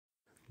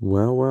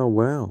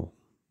Well.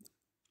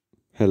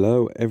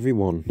 Hello,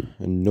 everyone.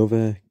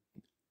 Another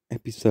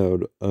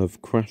episode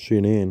of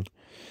Crashing In.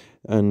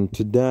 And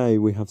today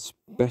we have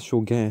special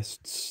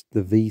guests,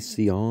 the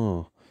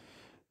VCR.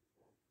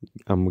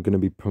 And we're going to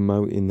be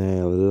promoting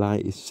their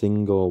latest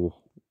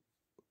single,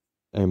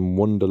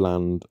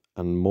 Wonderland,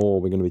 and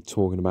more. We're going to be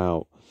talking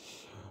about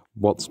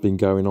what's been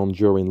going on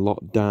during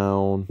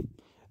lockdown,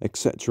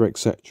 etc.,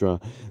 etc.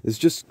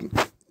 It's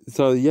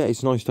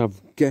nice to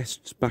have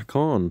guests back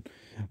on.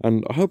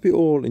 And I hope you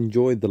all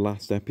enjoyed the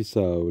last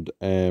episode.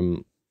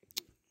 I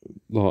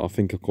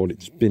think I called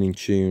it Spinning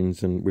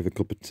Tunes and with a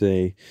cup of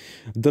tea.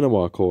 I don't know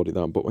why I called it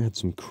that, but we had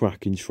some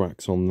cracking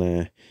tracks on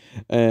there.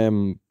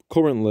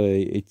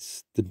 Currently,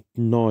 it's the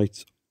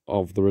night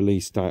of the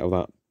release date of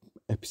that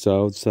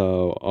episode,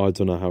 so I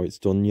don't know how it's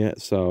done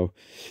yet. So,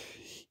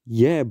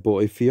 yeah, but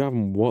if you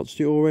haven't watched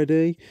it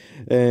already,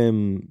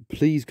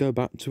 please go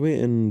back to it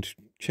and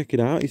check it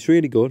out. It's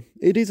really good.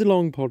 It is a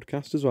long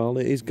podcast as well.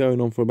 It is going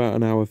on for about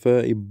an hour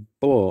 30,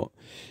 but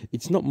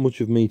it's not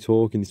much of me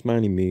talking. It's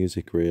mainly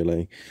music,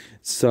 really.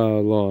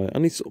 So,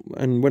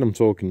 and when I'm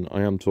talking,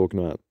 I am talking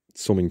about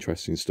some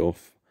interesting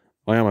stuff.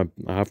 I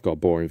have got a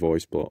boring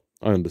voice, but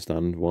I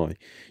understand why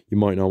you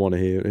might not want to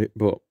hear it.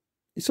 But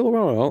it's all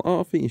right.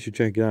 I think you should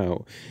check it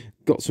out.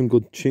 Got some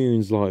good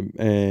tunes like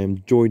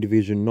Joy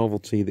Division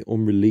Novelty, the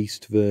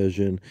unreleased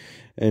version,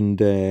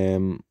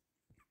 and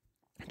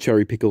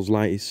Cherry Pickle's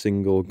latest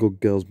single, Good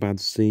Girls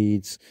Bad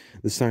Seeds,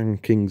 the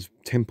Sand King's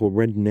Temple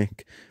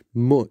Redneck,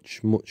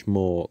 much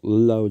more,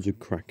 loads of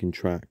cracking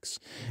tracks.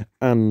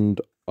 And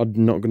I'm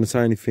not going to say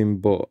anything,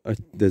 but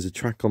there's a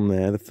track on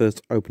there, the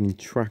first opening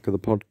track of the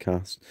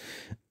podcast,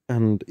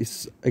 and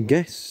it's a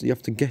guess. You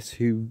have to guess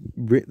who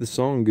wrote the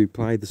song, who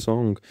played the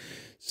song.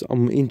 So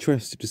I'm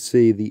interested to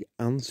see the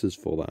answers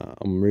for that.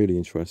 I'm really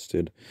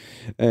interested.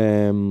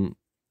 I've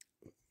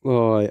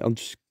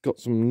just got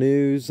some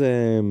news.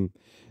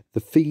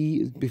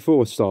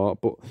 Before I start,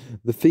 but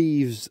the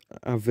Thieves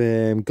have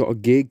got a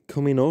gig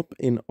coming up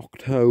in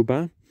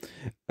October,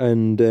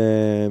 and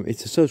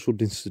it's a social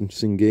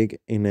distancing gig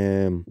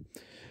in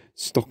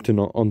Stockton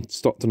on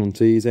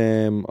Tees.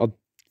 I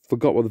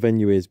forgot what the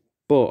venue is,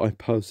 but I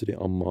posted it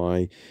on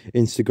my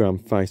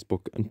Instagram,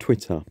 Facebook, and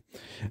Twitter.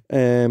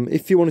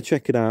 If you want to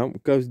check it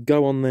out,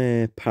 go on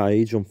their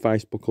page on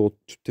Facebook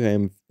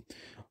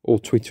or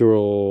Twitter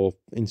or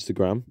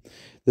Instagram.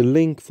 The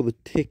link for the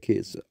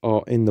tickets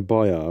are in the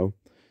bio.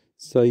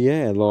 So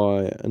yeah,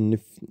 and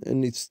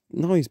it's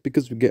nice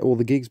because we get all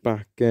the gigs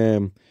back.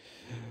 At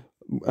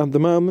the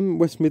moment,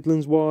 West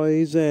Midlands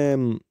wise,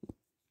 there's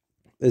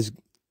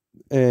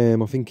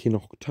I think in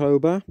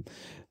October,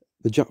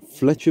 the Jack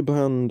Fletcher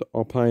Band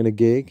are playing a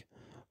gig.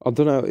 I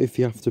don't know if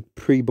you have to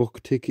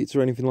pre-book tickets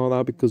or anything like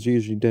that, because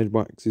usually Dead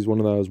Wax is one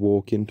of those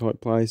walk-in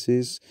type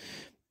places.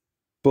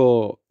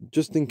 But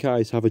just in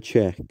case, have a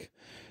check.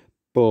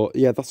 But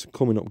yeah, that's a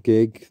coming up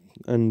gig,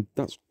 and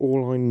that's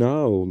all I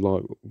know,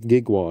 like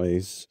gig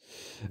wise.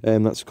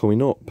 That's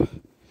coming up.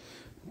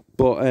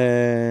 But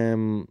I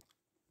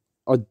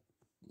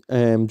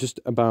am just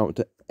about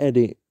to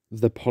edit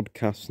the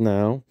podcast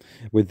now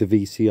with the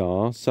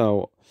VCR,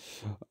 so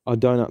I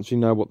don't actually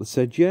know what they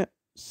said yet.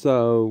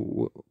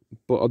 So,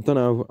 but I don't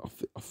know.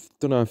 I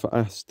don't know if I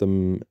asked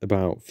them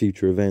about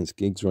future events,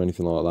 gigs, or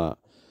anything like that.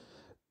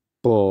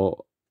 But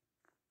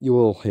you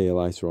will hear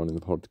later on in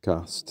the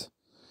podcast.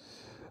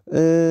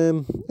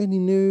 Any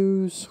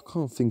news? I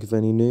can't think of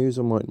any news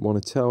I might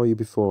want to tell you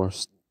before I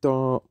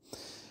start.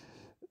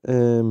 I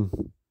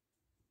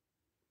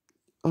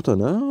don't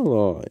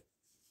know,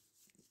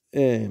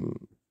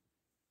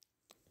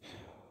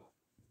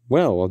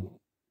 well,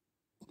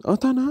 I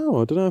don't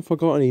know. I don't know if I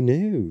got any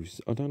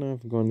news.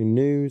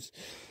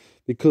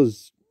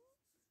 Because,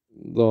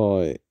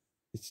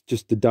 it's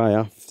just the day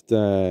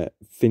after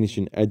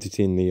finishing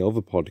editing the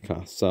other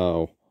podcast,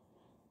 so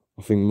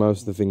I think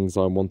most of the things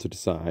I wanted to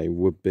say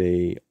would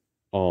be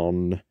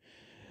on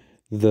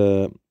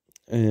the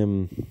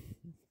on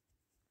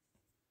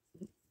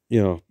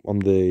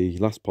the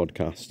last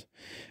podcast.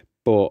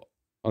 But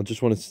I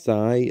just wanted to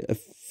say a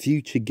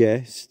future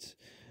guest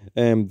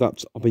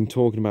that I've been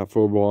talking about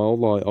for a while.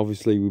 Like,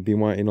 obviously we've been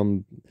waiting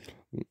on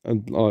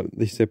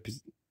this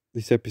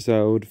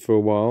episode for a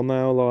while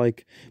now,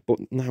 but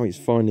now it's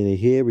finally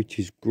here, which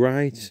is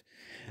great.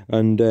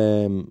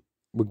 And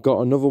we've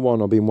got another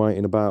one I've been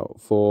waiting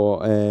about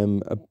for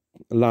a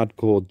lad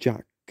called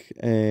Jack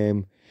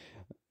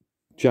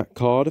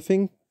Card, I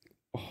think.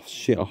 Oh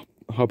shit! I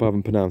hope I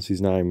haven't pronounced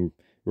his name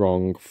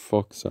wrong.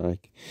 Fuck's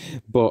sake!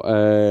 But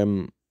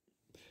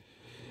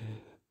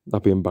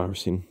that'd be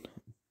embarrassing.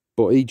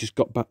 But he just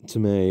got back to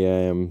me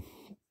the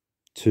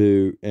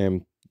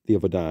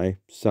other day,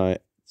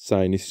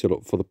 saying he's still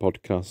up for the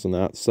podcast and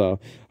that. So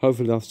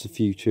hopefully that's the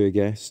future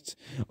guest.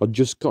 I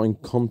just got in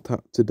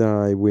contact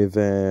today with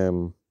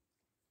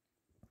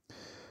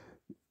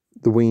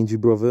the Weensy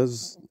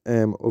brothers,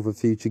 other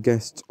future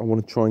guests I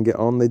want to try and get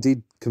on. They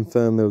did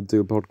confirm they'll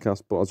do a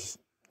podcast, but I was just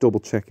double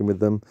checking with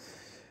them.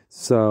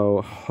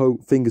 So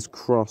fingers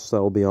crossed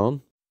they'll be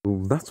on.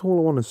 Well, that's all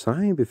I want to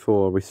say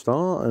before we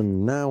start,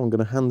 and now I'm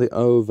going to hand it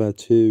over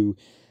to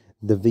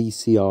the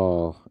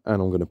VCR,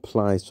 and I'm going to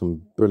play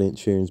some brilliant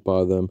tunes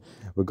by them.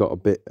 We've got a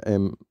bit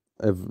of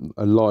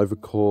live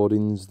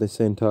recordings they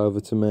sent over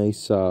to me,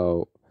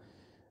 so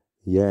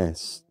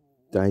yes,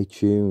 stay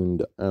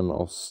tuned, and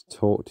I'll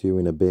talk to you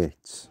in a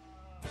bit.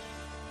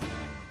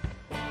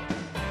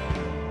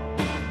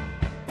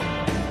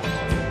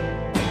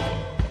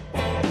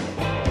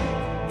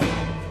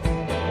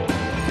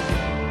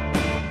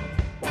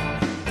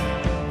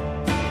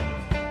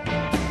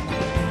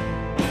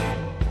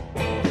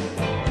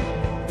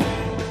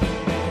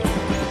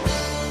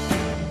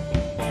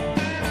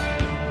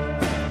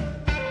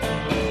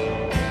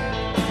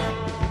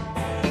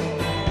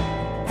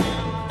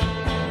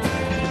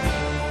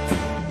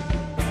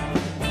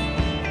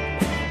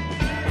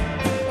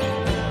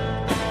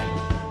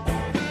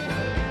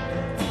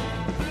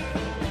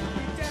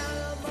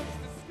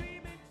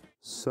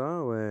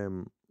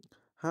 So,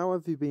 how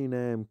have you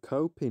been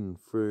coping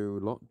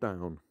through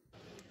lockdown?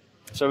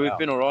 So we've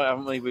been alright,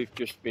 haven't we? We've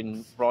just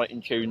been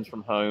writing tunes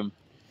from home.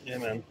 Yeah,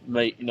 man.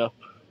 Meeting up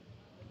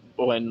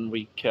when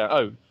we can.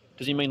 Oh,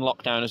 does he mean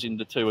lockdown as in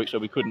the 2 weeks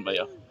where we couldn't meet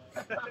up?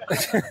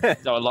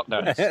 No,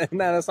 lockdown is.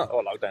 No, that's not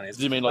what lockdown is.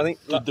 Does he mean like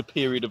the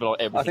period of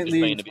like everything I think just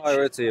the being a bit shit?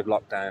 entirety of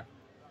lockdown.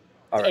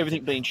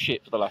 Everything being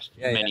shit for the last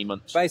many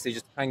months. Basically,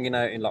 just hanging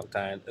out in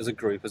lockdown as a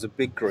group, as a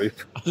big group.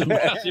 As a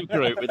massive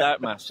group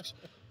without masks,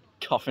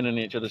 coughing in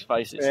each other's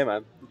faces. Yeah,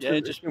 man.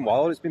 It's been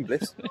wild. It's been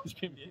bliss.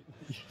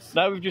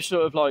 No, we've just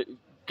sort of like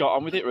got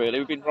on with it, really.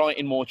 We've been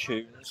writing more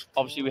tunes.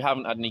 Obviously, we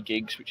haven't had any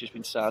gigs, which has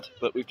been sad,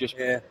 but we've just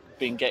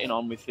been getting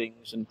on with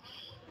things and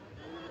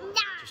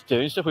just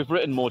doing stuff. We've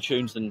written more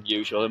tunes than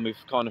usual, and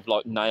we've kind of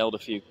like nailed a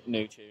few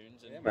new tunes.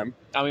 And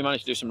we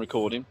managed to do some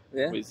recording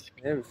with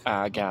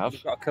Gav.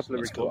 We've got a couple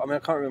of recordings. Cool. I mean, I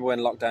can't remember when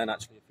lockdown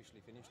actually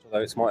officially finished,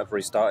 although it might have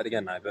restarted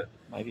again now, but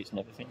maybe it's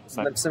never finished.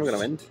 It's never going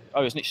to end.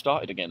 Oh, isn't it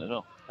started again as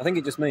well? I think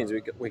it just means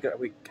we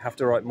have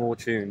to write more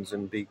tunes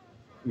and be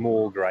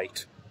more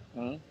great.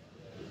 Mm.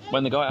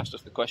 When the guy asked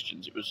us the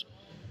questions, it was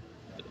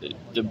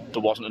there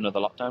wasn't another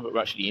lockdown, but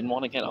we're actually in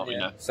one again, aren't we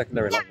now?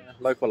 Secondary lockdown,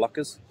 local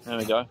lockers. There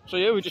we go. So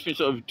yeah, we've just been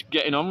sort of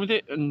getting on with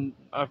it, and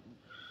I've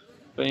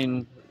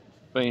been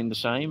the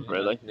same,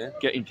 really. Yeah.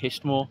 Getting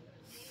pissed more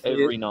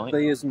every night.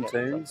 Beers and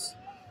tunes.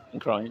 And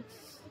crying.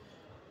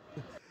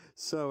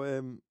 So,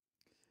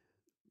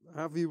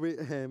 have you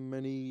written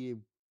many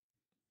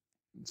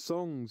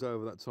songs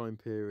over that time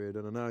period?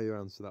 And I know you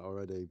answered that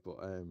already, but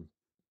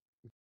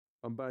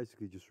I'm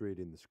basically just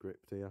reading the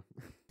script here.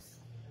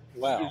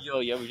 Wow.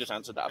 Yeah, we just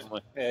answered that, haven't we?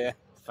 Yeah.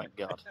 Thank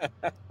God.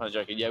 I'm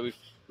joking. Yeah, we've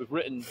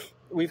written...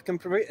 We've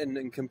written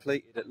and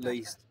completed at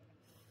least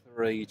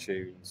 3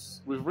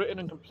 tunes. We've written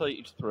and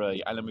completed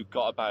 3, and then we've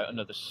got about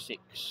another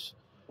 6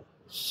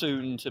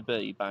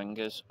 soon-to-be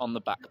bangers on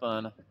the back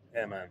burner.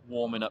 Yeah, man.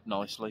 Warming up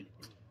nicely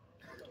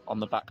on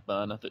the back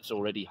burner that's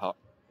already hot.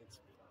 It's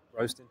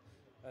roasting.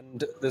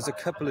 And there's a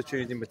couple of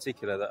tunes in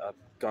particular that are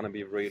going to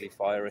be really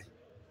fiery,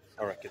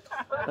 I reckon.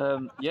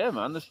 Yeah,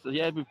 man.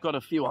 We've got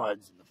a few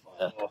irons in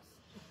the fire.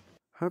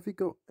 Have you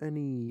got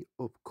any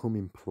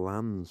upcoming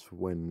plans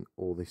when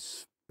all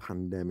this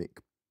pandemic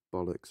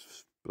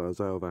bollocks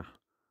blows over?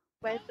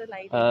 Where's the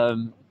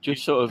lady?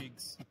 Just sort of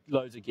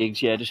loads of gigs,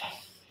 just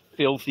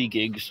filthy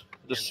gigs,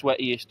 the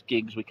sweatiest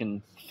gigs we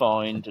can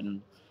find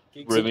and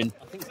ruin.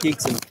 I think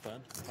gigs and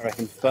fun. I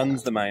reckon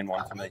fun's the main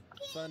one for me.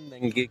 Fun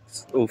and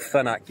gigs, or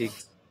fun at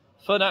gigs.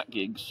 Fun at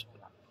gigs,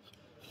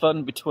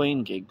 fun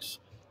between gigs,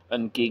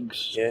 and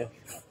gigs. Yeah,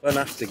 fun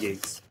after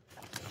gigs.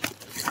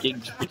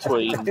 Gigs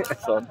between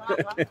fun.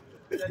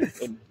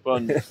 And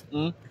fun.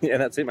 Mm? Yeah,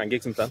 that's it, man.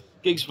 Gigs and fun.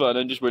 Gigs, fun,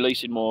 and just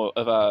releasing more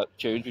of our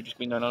tunes. We've just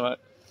been going on about.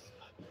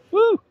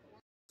 Woo!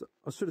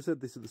 I should have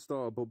said this at the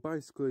start, but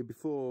basically,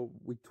 before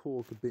we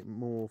talk a bit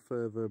more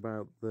further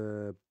about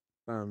the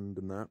band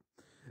and that,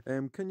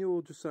 can you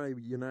all just say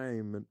your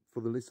name for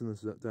the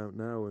listeners that don't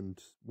know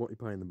and what you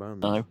play in the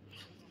band? No.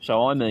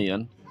 So I'm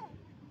Ian,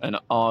 and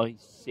I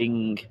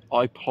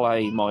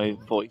play my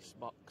voice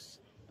box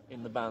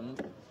in the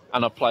band,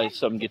 and I play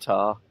some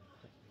guitar.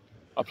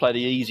 I play the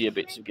easier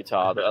bits of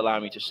guitar that allow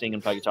me to sing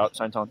and play guitar at the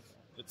same time.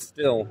 But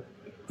still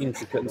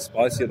intricate and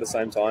spicy at the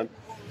same time.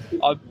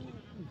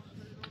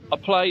 I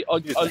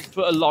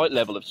put a light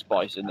level of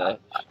spice in there.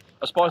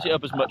 I spice it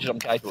up as much as I'm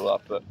capable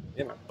of, but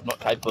I'm not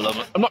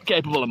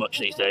capable of much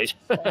these days.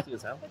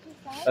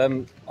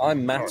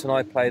 I'm Matt, and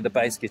I play the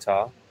bass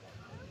guitar.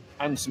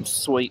 And some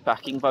sweet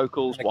backing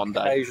vocals one day.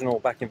 Occasional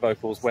backing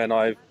vocals when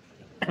I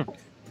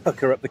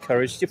pucker up the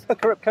courage. Do you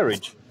pucker up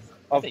courage?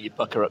 I think you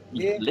pucker up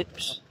your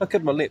lips. I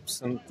puckered my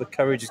lips, and the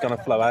courage is going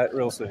to flow out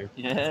real soon.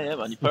 Yeah,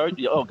 man.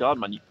 Oh, God,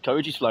 man. Your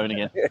courage is flowing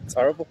again. Yeah, it's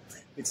horrible.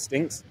 It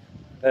stinks.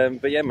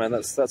 But yeah, man,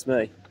 that's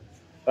me.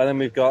 And then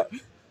we've got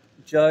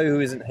Joe, who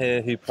isn't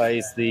here, who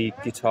plays the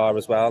guitar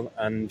as well,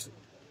 and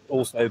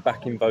also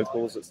backing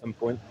vocals at some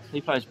point.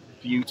 He plays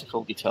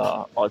beautiful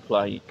guitar. I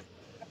play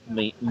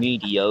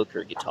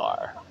mediocre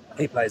guitar.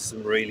 He plays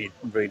some really,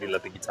 really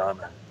lovely guitar,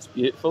 man. It's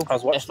beautiful.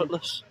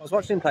 Effortless. I was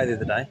watching him play the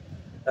other day,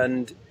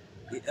 and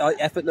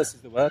Effortless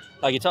is the word.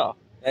 Play guitar.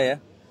 Yeah.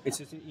 It's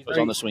just, I was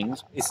on the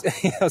swings.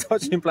 I was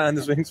watching him playing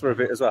the swings for a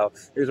bit as well.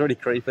 It was really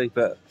creepy,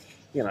 but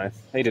you know,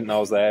 he didn't know I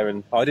was there,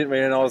 and I didn't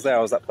really know I was there.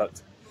 I was that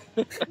fucked.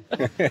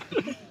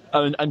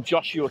 And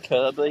Joshua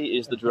Kirby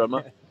is the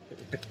drummer.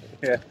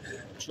 Yeah.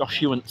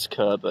 Joshua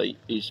Kirby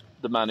is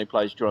the man who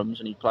plays drums,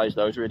 and he plays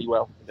those really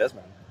well. He does,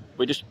 man.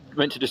 We just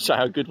meant to just say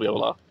how good we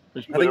all are.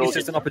 I think it's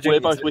just an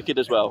opportunity. We're both wicked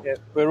as well. Yeah,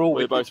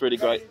 we're both really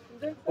great.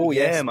 Oh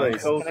yes, man.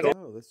 Cool.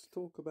 So let's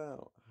talk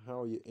about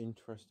how your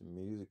interest in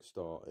music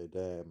started.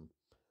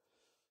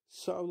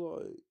 So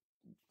like,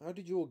 how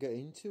did you all get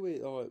into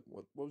it? Like,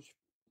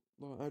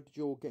 how did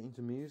you all get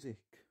into music?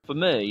 For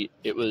me,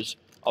 I was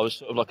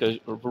sort of like a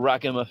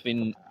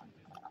ragamuffin,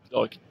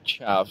 like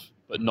chav,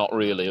 but not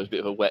really. I was a bit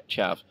of a wet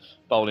chav,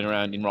 bowling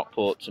around in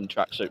Rockports and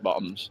tracksuit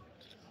bottoms.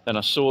 Then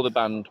I saw the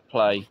band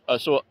play. I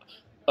saw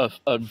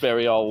a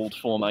very old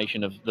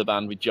formation of the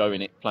band with Joe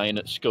in it playing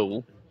at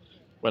school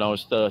when I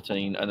was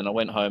 13, and then I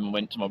went home and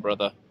went to my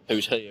brother,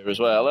 who's here as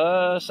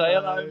well. Say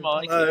hello,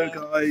 Mike. Hello,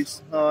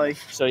 guys. Hi.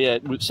 So yeah,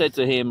 we said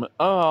to him,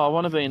 "Oh, I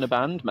want to be in a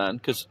band, man,"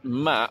 because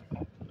Matt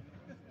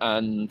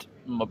and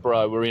my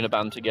bro were in a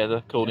band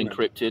together called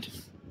Encrypted.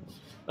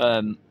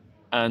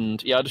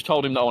 And yeah, I just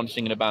told him that I wanted to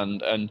sing in a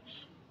band, and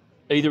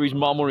either his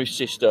mum or his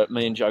sister,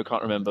 me and Joe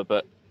can't remember,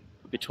 but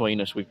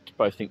between us, we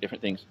both think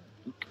different things.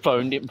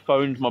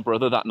 Phoned my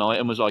brother that night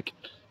and was like,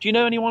 "Do you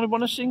know anyone who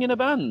want to sing in a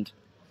band?"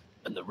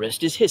 And the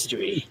rest is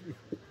history.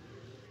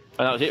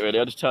 And that was it, really.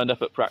 I just turned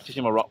up at practice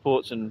in my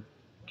Rockports and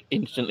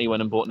instantly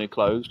went and bought new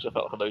clothes because I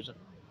felt like a loser.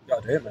 You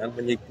gotta do it,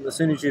 man. As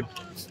soon as you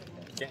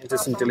get into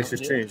some delicious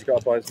tunes, you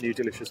gotta buy some new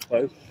delicious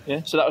clothes.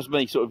 Yeah, so that was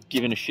me sort of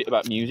giving a shit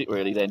about music,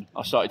 really. Then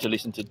I started to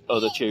listen to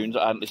other tunes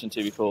I hadn't listened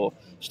to before,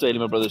 stealing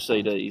my brother's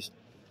CDs,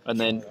 and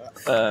then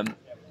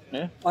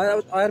yeah. I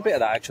had a bit of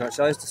that actually.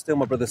 I used to steal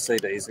my brother's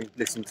CDs and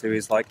listen to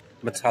his like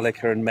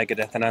Metallica and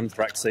Megadeth and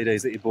Anthrax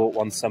CDs that he bought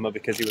one summer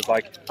because he was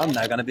like, "I'm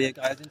now going to be a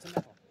guy who's into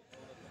metal."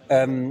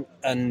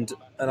 And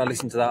I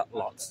listened to that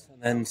lots,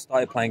 and then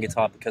started playing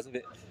guitar because of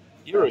it.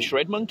 You were a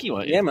shred monkey,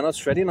 weren't you? Yeah, man, I was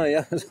shredding.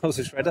 I was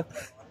a shredder.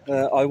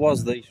 I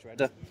was the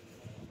shredder.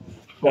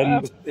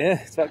 Wow.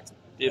 Yeah, in fact,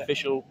 The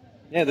official.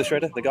 yeah, the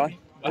shredder, the guy.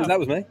 Wow. That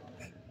was me.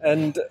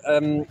 And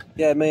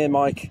yeah, me and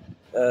Mike,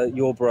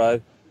 your bro,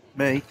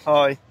 Me.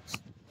 Hi.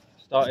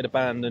 started a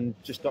band and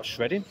just got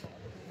shredding,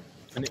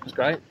 and it was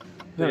great.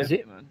 That was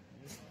it, man.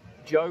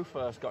 Joe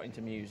first got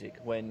into music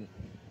when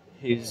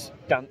his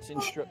dance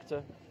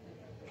instructor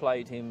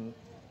played him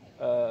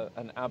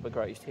an ABBA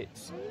Greatest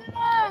Hits,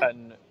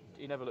 and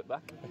he never looked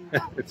back.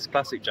 It's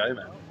classic Joe,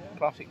 man.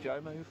 Classic Joe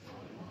move.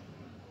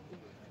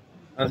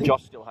 I think,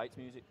 Josh still hates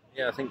music.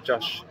 yeah, I think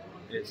Josh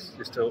is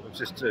still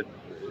just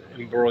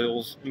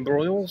embroils. He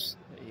embroids.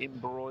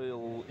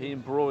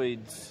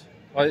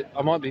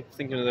 I might be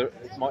thinking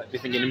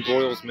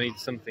embroils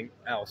means something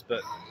else,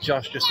 but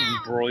Josh just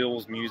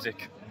embroils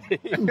music.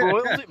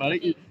 Embroils it,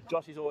 man.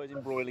 Josh is always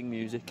embroiling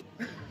music.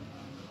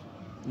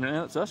 Yeah,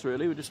 that's us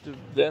really. We're just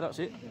there. That's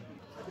it.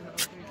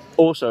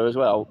 Also, as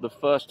well, the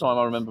first time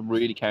I remember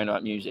really caring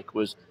about music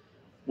was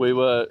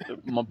my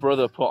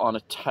brother put on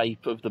a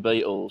tape of the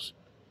Beatles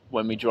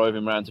when we drove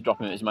him round to drop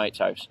him at his mate's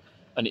house,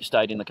 and it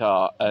stayed in the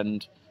car.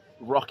 And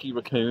Rocky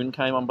Raccoon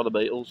came on by the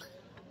Beatles.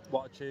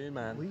 What a tune,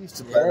 man. We used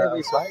to play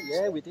that.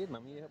 Yeah, we did,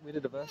 man. We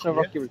did a version of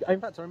Rocky Raccoon. In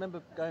fact, I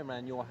remember going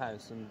around your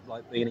house and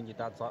like being in your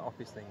dad's like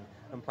office thing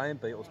and playing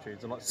Beatles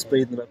tunes and like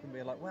speeding them up and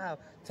being like, "Wow,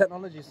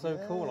 technology is so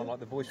cool!" on like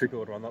the voice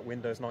recorder on like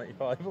Windows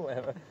 95 or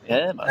whatever.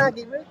 Yeah, man. I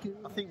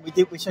think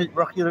we said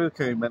Rocky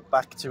Raccoon went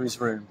back to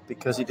his room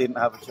because he didn't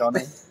have a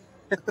Johnny.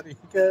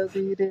 Because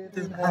he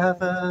didn't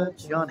have a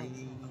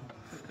Johnny.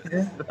 He could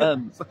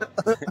have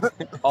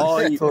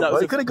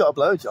got a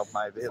blowjob,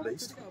 maybe at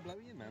least.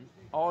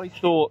 I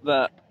thought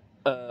that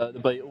the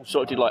Beatles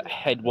sort of did like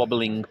head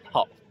wobbling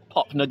pop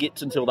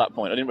nuggets until that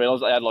point. I didn't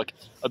realise they had like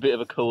a bit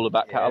of a cooler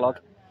back catalogue.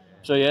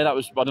 So yeah, that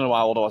was, I don't know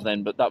how old I was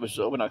then, but that was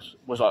when I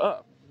was like,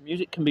 oh,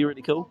 music can be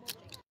really cool.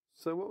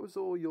 So what was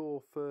all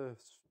your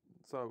first?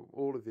 So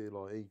all of you,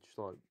 like each,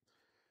 like,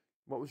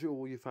 what was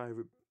all your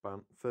favourite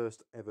band,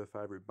 first ever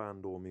favourite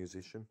band or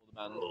musician?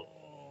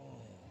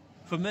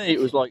 For me, it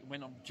was like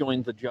when I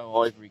joined the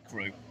Joe Ivory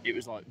crew. It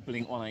was like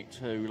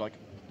Blink-182, like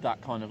that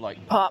kind of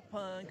like pop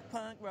punk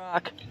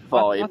rock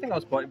vibe. I think I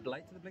was quite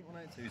late to the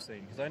Blink-182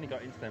 scene because I only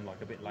got into them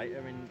like a bit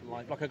later in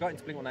life. Like I got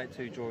into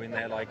Blink-182 during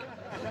their like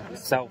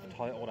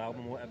self-titled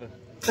album or whatever.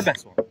 The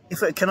best one.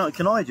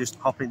 Can I just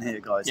hop in here,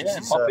 guys? Yeah,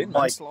 hop in,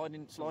 Mike. Slide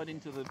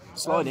into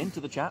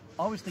the chat.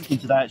 I was thinking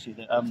today actually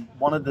that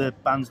one of the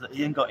bands that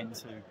Ian got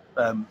into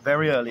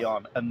very early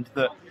on, and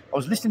that I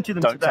was listening to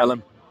them today. Don't tell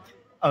him.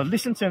 I was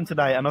listening to him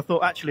today, and I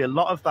thought actually a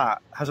lot of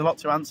that has a lot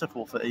to answer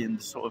for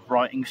Ian's sort of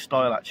writing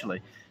style.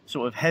 Actually,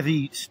 sort of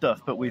heavy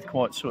stuff, but with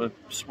quite sort of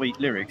sweet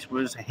lyrics.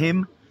 Was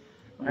him,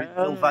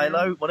 Phil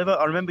Valo, whatever.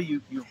 I remember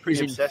you were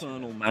pretty obsessed.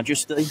 Infernal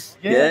Majesty.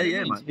 Yeah,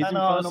 man. His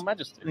Infernal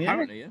Majesty. Yeah.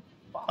 Apparently, yeah.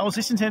 I was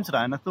listening to him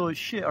today, and I thought,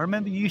 shit. I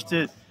remember you used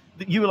to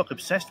you were like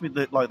obsessed with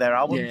their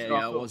albums. Yeah, and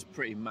I was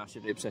pretty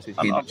massively obsessed with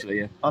And him I- actually.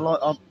 Yeah. I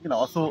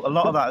thought a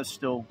lot of that has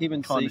still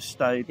Even kind of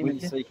stayed Him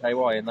and with you.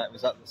 CKY, and that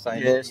was that the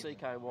same. Yeah,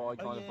 CKY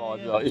kind of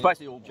vibe. yeah. It's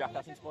basically all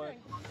Jackass inspired.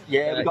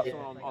 Yeah, we got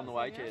someone on the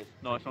way. Cheers.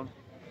 Nice one.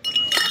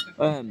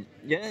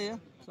 Yeah.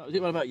 So,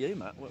 what about you,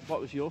 Matt? What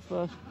was your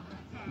first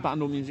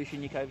band or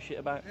musician you gave a shit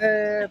about?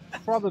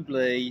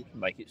 Probably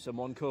Make it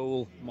someone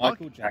cool.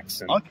 Michael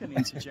Jackson. I can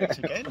interject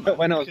again.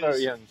 When I was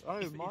very young. Oh,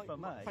 If Mike. I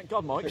may. Thank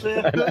God Mike's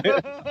here.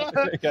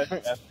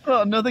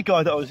 Well, another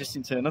guy that I was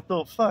listening to, and I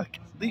thought, fuck,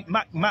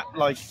 Matt,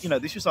 like, you know,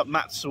 this was like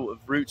Matt's sort of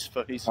roots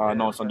for his. Oh,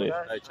 nice one, dude.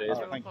 Oh, cheers.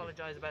 Oh, thank you.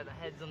 Apologise about the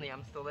heads on the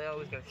Amstel. They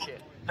always go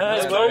shit.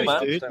 As Yeah, well, no,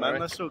 man. Dude, Don't man, worry.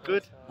 that's all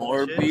good.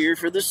 More Cheers. beer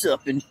for the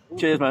supping.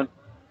 Cheers, man.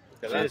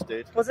 Cheers,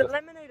 dude. Was it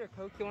lemonade or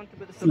Coke you wanted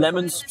with the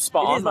Lemon's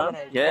spot It on, is man.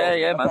 lemonade.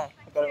 Yeah, man. Okay,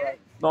 I got it right.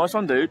 Nice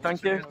one, dude.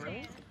 Thank you.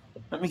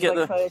 Let me get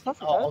the.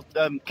 Oh,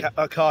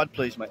 a card,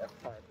 please, mate.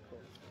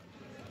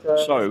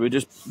 Sorry, we're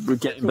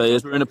getting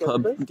beers. We're in a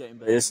pub. We're getting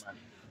beers.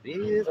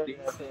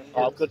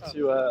 Oh, I've got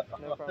to.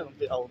 I'm a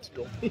bit old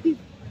school.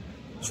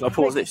 Should I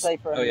pause this?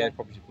 Oh yeah,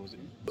 probably should pause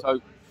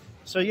it.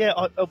 So yeah,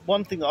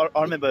 one thing I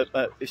remember,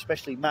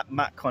 especially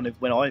Matt, kind of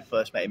when I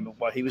first met him,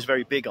 what he was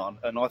very big on,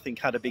 and I think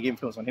had a big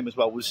influence on him as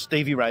well, was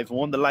Stevie Ray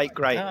Vaughan, the late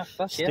great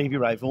Stevie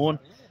Ray Vaughan.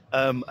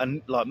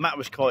 And like Matt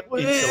was quite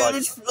into like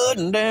it's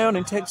flooding down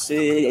in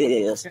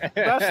Texas.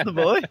 that's the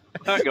boy.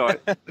 That guy.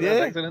 That's Yeah.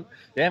 excellent.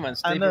 Yeah, man.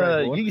 Stevie And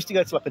Ray Vaughan. you used to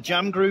go to like a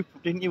jam group,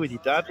 didn't you, with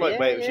your dad? Like Yeah,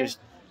 where it was yeah. just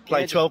play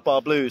Yeah, just- 12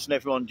 bar blues, and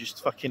everyone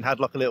just fucking had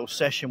like a little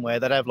session where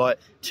they'd have like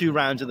 2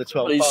 rounds of the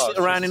 12 You bars. sit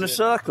around in a just-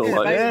 circle, Yeah,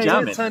 like basically,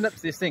 jamming. I turned up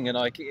to this thing and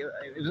like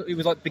it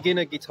was like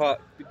beginner guitar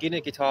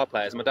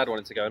players. My dad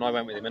wanted to go and I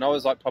went with him, and I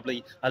was like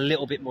probably a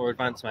little bit more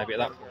advanced maybe at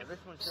that point.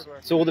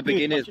 So all the Dude, I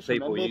beginners just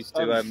people remembered, used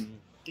to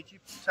Did you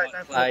take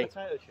down play-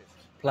 potato chips?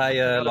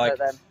 play like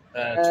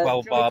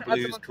 12 bar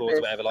blues chords,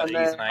 this, whatever, like and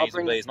E's then and I'll A's and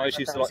bring- B's. And I just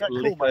used to like Is that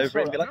cool, lick mate? over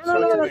it and be like,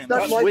 No,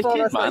 That's my wicked, fault.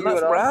 man. That's not That's you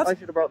at all. rad. I should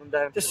have brought them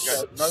down.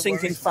 Just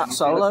sinking fat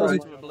solos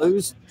into a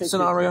blues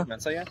scenario. man.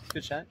 So yeah,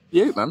 good shout.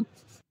 You, man.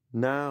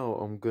 Now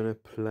I'm gonna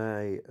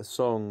play a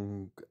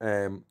song,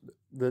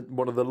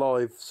 one of the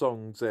live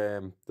songs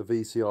the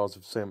VCRs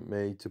have sent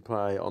me to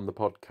play on the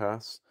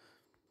podcast,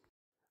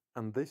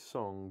 and this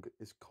song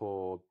is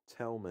called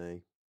 "Tell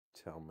Me,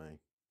 Tell Me."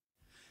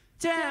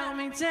 Tell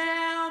me,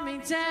 tell me,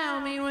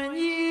 tell me when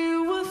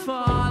you were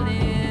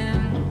falling.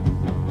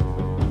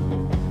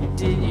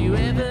 Did you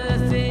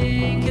ever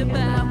think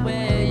about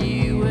where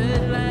you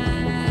would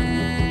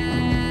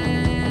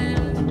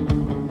land?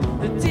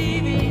 The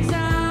TV's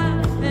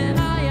on and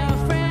all your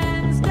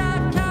friends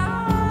start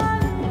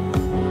calling.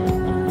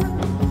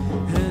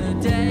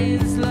 And the day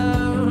is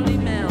slowly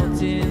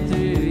melting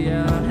through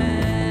your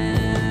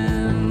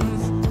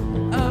hands.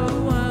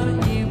 Oh,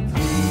 won't you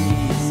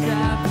please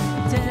stop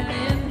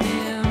telling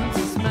him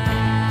to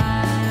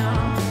smile?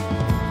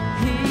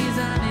 He's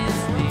on his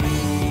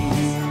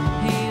knees.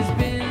 He's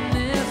been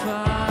there for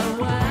a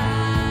while.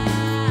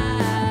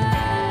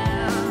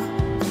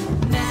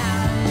 Now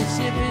the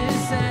ship is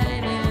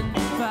sailing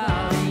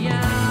far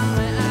beyond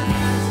where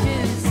eyes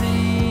can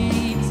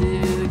see to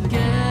the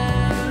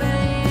girl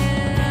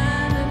laying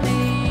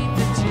underneath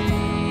the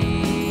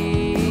tree.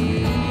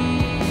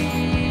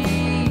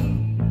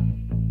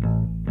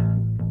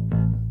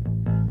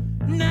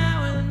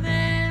 Now and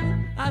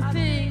then I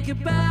think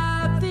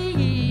about the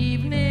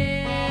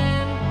evening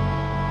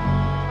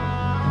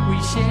we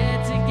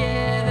shared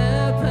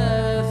together,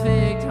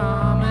 perfect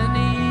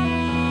harmony.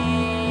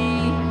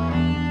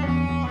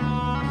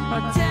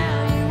 I'll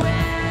tell you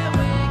where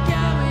we're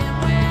going,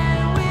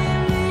 where we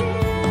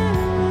live.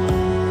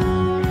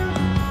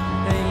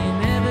 And you're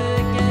never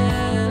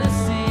gonna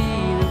see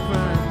the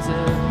front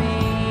of me.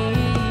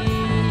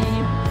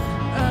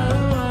 Oh,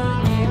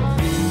 won't you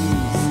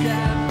please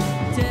stop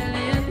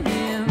telling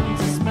him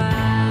to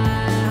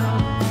smile?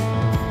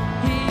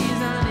 He's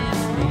on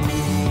his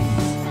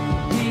knees.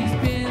 He's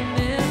been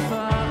there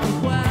for a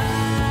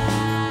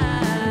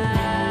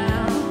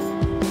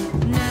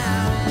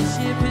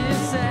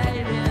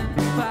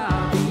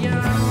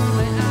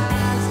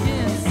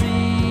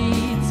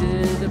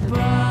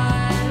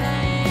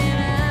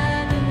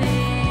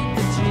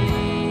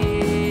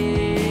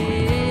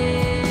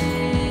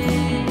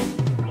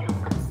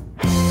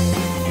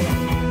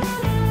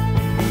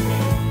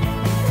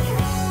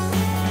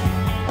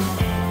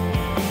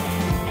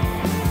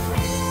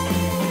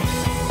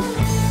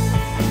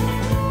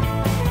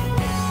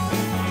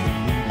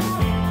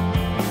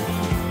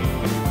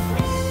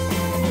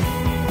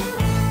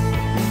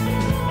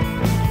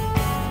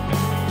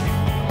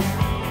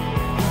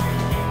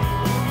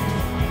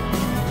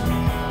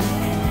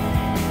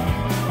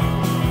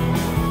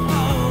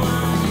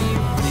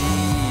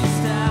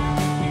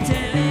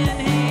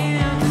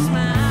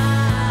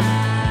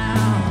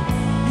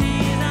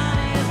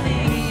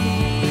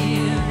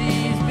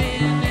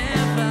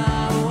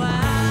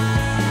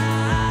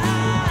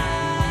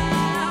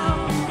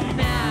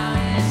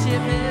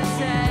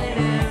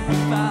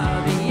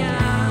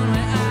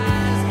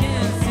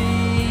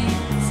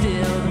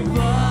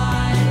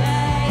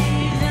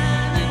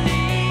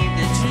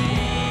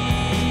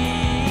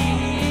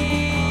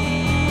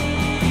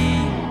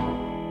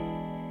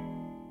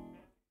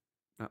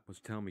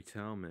Memory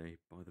Tell Me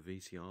by the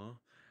VCR,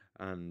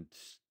 and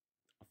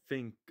I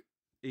think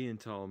Ian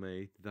told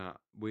me that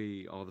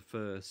we are the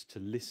first to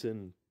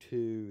listen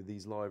to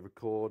these live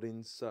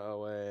recordings.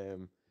 So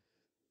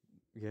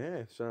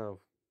yeah, so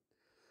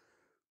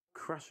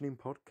crashing in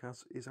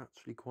podcast is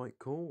actually quite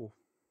cool.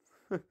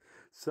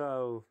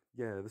 So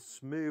yeah,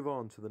 let's move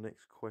on to the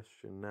next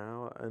question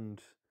now,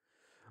 and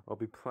I'll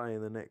be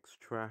playing the next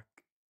track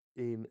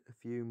in a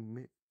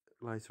few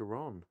later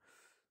on.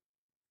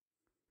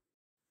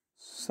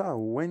 So,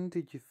 when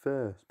did you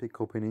first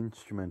pick up an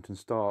instrument and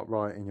start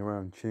writing your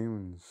own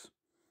tunes?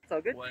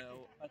 So good.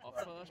 Well, I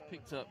first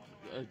picked up,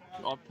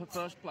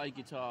 first played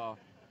guitar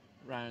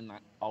round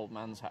that old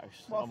man's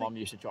house. Well, My mum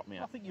used to drop me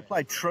I out. think you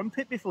played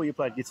trumpet before you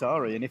played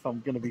guitar, and if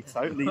I'm going to be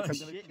totally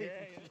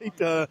keep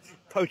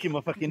poking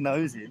my fucking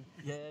nose in,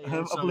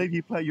 I believe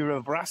you you're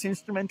a brass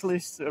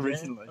instrumentalist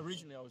originally. Yeah,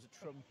 originally I was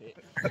a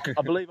trumpet.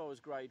 I believe I was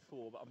grade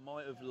 4, but I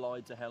might have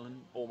lied to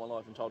Helen all my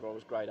life and told her I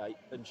was grade 8,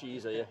 and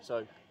she's here,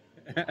 so...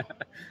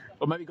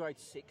 Or maybe grade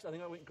 6. I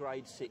think I went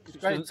grade 6.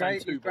 Grade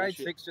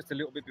 6 just a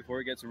little bit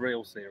before it gets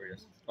real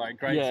serious. Like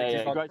grade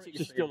 6 is like grade 6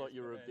 is still like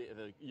you're a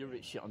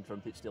bit shit on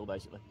trumpet still,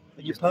 basically.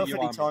 You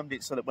perfectly timed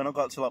it so that when I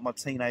got to like my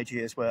teenage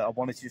years where I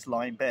wanted to just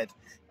lie in bed,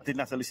 I didn't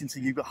have to listen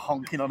to you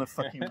honking on a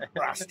fucking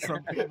brass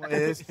trumpet in my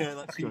ears. Yeah,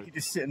 that's so you could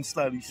just sit and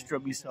slowly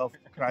strum yourself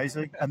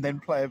crazy and then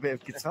play a bit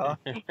of guitar.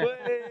 And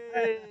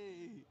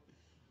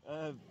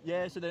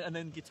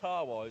then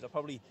guitar-wise, I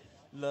probably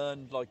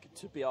learned like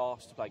to be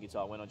asked to play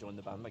guitar when I joined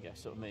the band, I guess.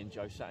 Sort of me and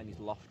Joe sat in his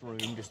loft room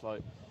just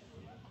like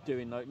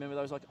doing like, remember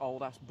those like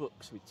old ass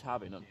books with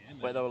tab in them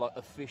where they were like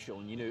official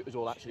and you knew it was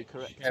all actually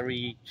correct.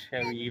 Cherry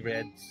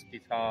Red's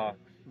guitar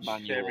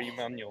Cherry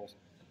manuals.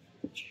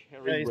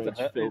 Cherry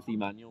Red's filthy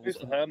manuals. I used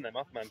to hum them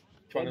off, man.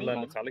 Trying to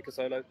learn Metallica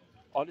solo.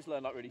 I just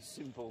learned like really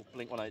simple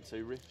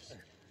Blink-182 riffs.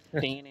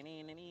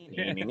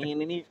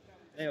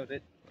 Nailed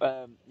it.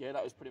 Yeah,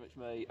 that was pretty much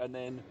me. And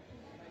then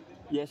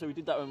so we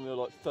did that when we were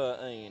like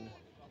 13,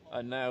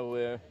 and now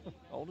we're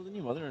older than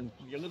your mother and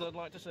younger than I'd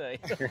like to say.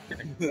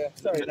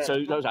 So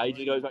that was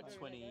ages ago, back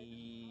 20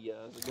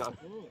 years ago.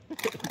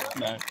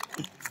 No.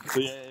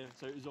 But yeah,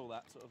 so it was all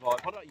that sort of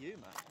vibe. What about you,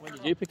 Matt? When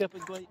did you pick up a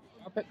gweet?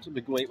 I picked up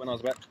the gweet when I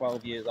was about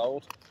 12 years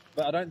old,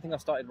 but I don't think I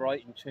started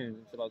writing tunes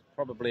until I was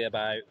probably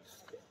about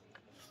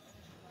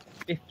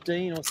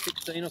 15 or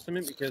 16 or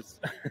something, because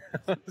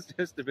I was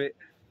just a bit,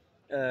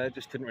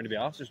 just couldn't really be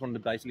asked. Just wanted to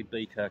basically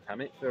be Kirk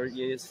Hammett for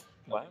years.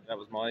 Wow. That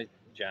was my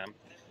jam.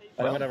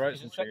 And then when I wrote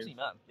He's some a sexy tunes,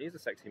 man. He's a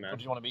sexy man. Or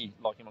did you want to be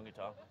like him on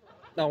guitar?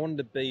 No, I wanted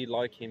to be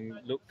like him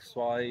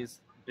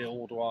looks-wise,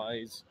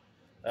 build-wise.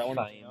 I don't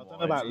know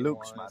about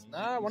looks, man. No,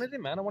 I wanted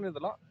him, man. I wanted a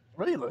lot.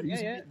 Really?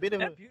 Yeah. Bit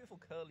of a... beautiful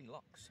curly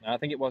locks. No, I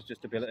think it was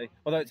just ability.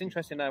 Although it's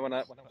interesting now when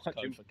I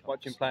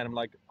watch him play, and I'm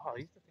like, oh, I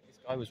used to think this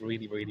guy was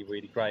really, really,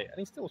 really great, and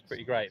he still was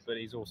pretty great, but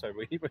he's also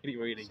really, really,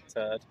 really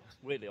turd.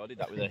 Weirdly, I did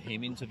that with a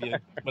him interview.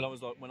 when I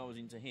was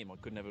into him, I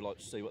could never like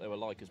see what they were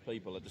like as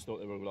people. I just thought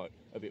they were like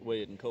a bit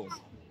weird and cool.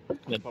 And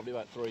then probably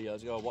about 3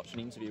 years ago, I watched an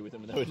interview with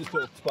them, and they were just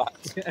all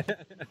twats.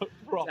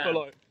 Proper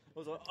like, I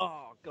was like,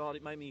 oh god,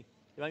 it made me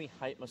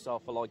hate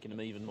myself for liking him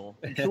even more.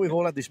 I'm sure we've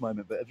all had this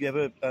moment, but have you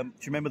ever, do you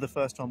remember the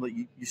first time that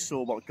you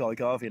saw what Guy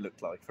Garvey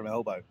looked like from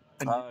Elbow?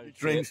 And your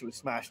dreams were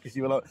smashed because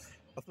you were like,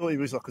 I thought he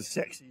was like a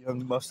sexy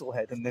young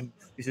musclehead, and then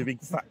he's a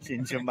big fat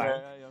ginger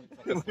man.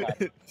 In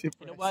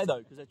a way though,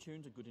 because their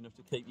tunes are good enough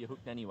to keep you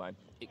hooked anyway,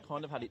 it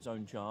kind of had its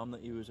own charm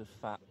that he was a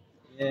fat...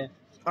 Yeah.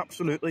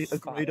 Absolutely,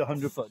 agreed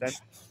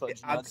 100%.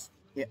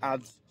 It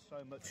adds so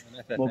much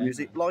more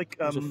music. Like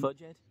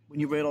when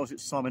you realise that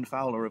Simon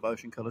Fowler of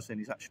Ocean Colour Scene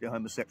is actually a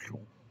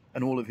homosexual,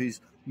 and all of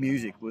his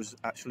music was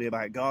actually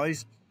about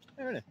guys.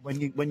 Oh, really?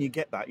 When you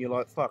get that, you're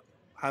like, fuck,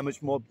 how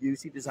much more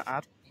beauty does that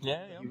add?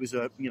 Yeah. He was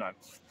adds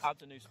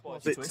a new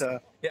spice twist.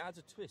 It adds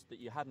a twist that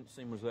you hadn't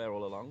seen was there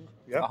all along.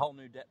 Yeah. A whole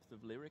new depth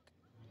of lyric,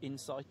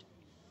 insight.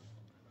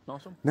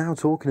 Nice one. Now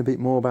talking a bit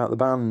more about the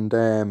band,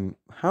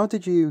 how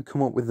did you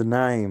come up with the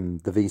name,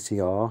 the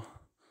VCR?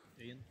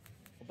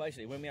 Well,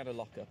 basically, when we had a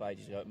lock-up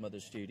ages ago at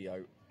Mother's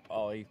Studio,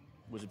 I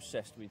was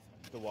obsessed with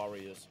the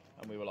Warriors,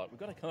 and we were like, we've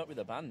got to come up with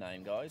a band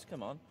name, guys,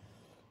 come on.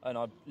 And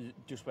I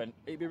just went,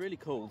 it'd be really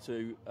cool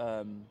to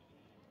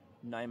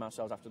name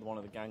ourselves after one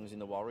of the gangs in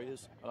the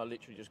Warriors. And I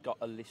literally just got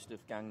a list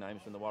of gang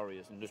names from the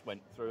Warriors and just went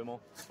through them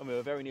all. And we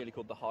were very nearly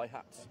called the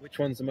Hi-Hats. Which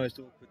one's the most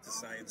awkward to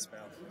say and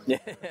spell? Yeah.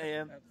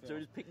 So we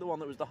just picked the one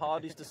that was the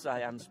hardest to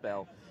say and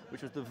spell,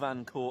 which was the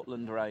Van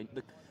Cortlandt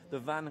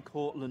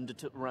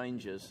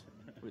Rangers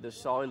with a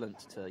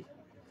silent T.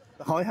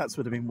 The hi-hats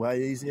would have been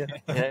way easier.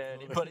 Yeah,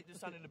 but it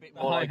just sounded a bit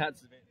more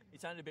hi-hats.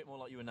 It sounded a bit more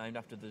like you were named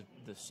after the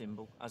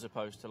symbol, as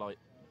opposed to like...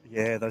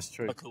 Yeah, that's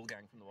true. A cool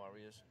gang from the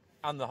Warriors.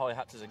 And the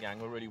Hi-Hats as a gang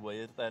were really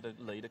weird. They had a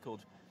leader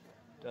called...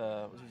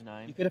 what was his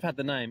name? You could have had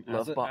the name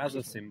Lovebox. as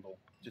a symbol,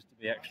 just to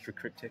be extra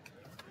cryptic.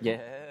 Yeah,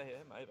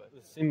 maybe.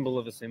 The symbol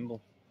of a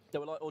symbol. They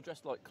were like all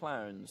dressed like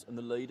clowns, and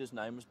the leader's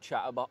name was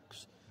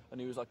Chatterbox,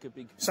 and he was like a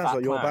big... Sounds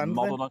like your band,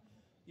 model.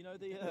 You know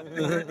the. you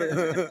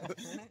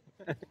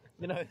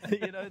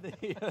know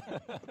the.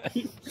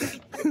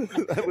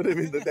 That would have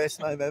been the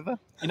best name ever.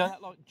 You know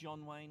that like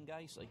John Wayne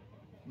Gacy,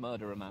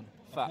 murderer man,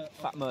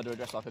 fat murderer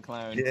dressed like a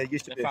clown. Yeah,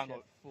 used to they be a found chef.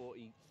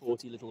 like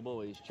 40 little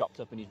boys chopped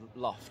up in his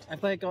loft.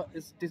 Have they got?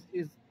 Is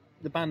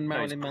the band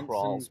Marilyn Those Manson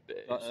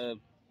Crosby.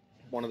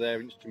 one of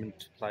their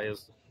instrument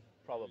players?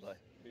 Probably.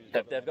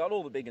 They've got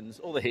all the big uns,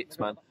 all the hits,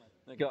 man.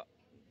 They've got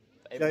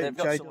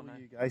someone now.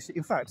 JW Gacy.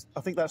 In fact,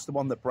 I think that's the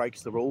one that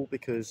breaks the rule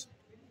because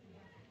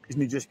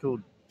isn't he just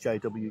called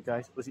JW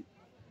Gacy? Was it?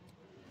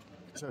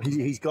 So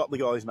he's got the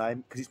guy's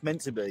name because it's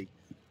meant to be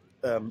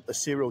a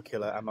serial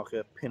killer and like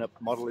a pin-up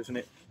model, isn't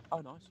it?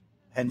 Oh, nice.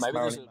 Hence Maybe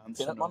there's Marilyn a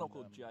Manson. pin-up model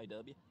called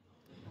JW.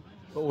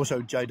 But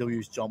also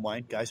JW's John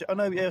Wayne Gacy. Oh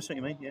no, yeah, that's what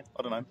you mean. Yeah,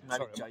 I don't know.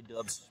 Maybe Sorry,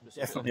 J-Dubs.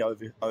 definitely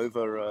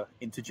over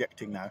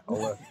interjecting now.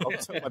 I'll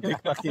tuck my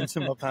dick back into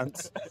my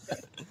pants.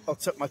 I'll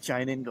tuck my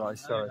chain in, guys.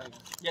 Sorry.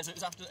 Yeah, so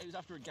it was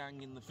after a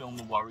gang in the film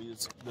The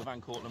Warriors, the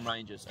Van Cortlandt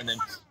Rangers, and then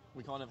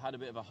we kind of had a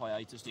bit of a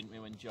hiatus, didn't we,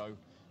 when Joe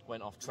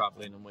went off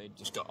travelling and we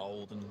just got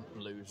old and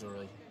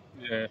losery.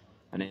 Yeah.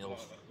 And ill.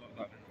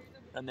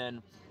 And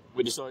then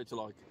we decided to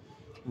like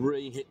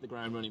hit the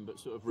ground running but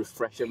sort of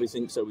refresh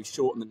everything, so we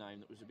shortened the name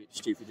that was a bit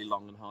stupidly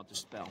long and hard to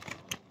spell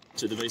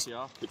to the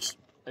VCR, which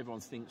everyone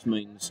thinks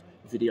means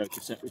video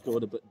cassette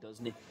recorder, but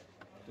doesn't it?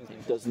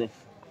 Doesn't it?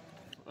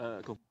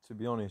 Cool. To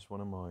be honest, one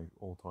of my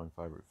all-time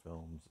favourite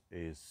films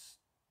is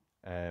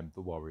The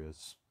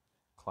Warriors,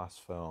 class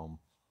film,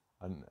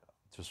 and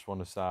just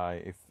want to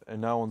say, if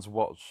no one's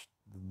watched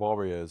The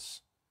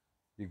Warriors,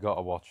 you got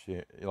to watch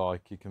it.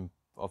 Like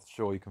I'm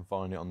sure you can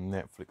find it on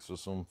Netflix or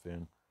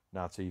something.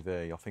 Now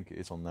TV, I think it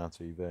is on Now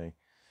TV.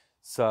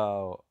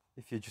 So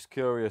if you're just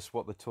curious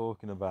what they're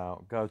talking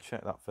about, go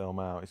check that film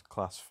out. It's a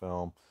class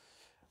film,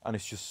 and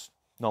it's just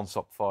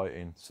non-stop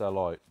fighting. So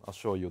like, I'm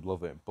sure you'd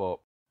love it. But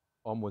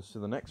onwards to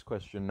the next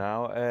question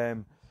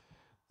now.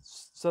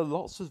 So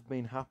lots has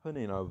been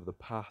happening over the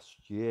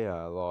past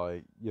year.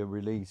 Like you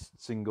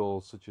released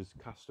singles such as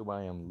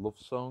Castaway and Love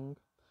Song,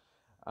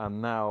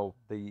 and now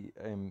the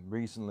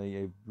recently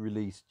you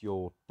released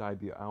your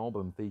debut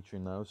album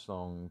featuring those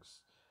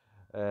songs.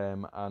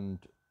 And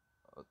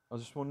I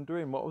was just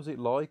wondering, what was it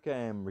like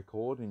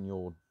recording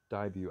your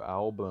debut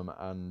album,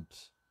 and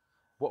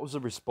what was the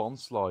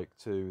response like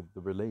to the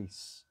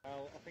release?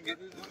 Well, I think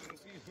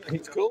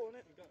it's cool, isn't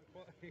it?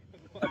 We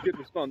got quite a good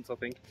response, I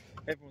think.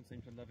 Everyone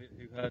seemed to love it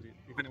who heard it,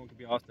 if anyone could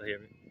be asked to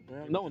hear it.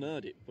 Well, no one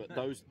heard it, but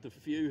the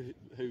few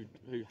who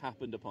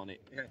happened upon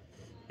it Yeah.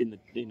 in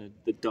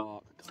the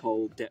dark,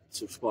 cold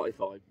depths of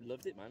Spotify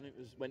loved it, man.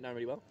 Went down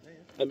really well. Yeah.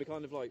 And we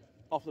kind of like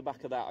off the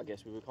back of that, I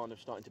guess we were kind of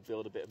starting to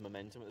build a bit of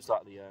momentum at the start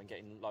of the year and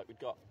getting like we'd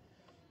got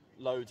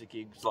loads of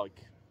gigs. Like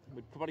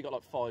we'd probably got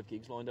like 5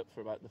 gigs lined up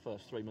for about the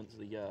first 3 months of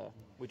the year.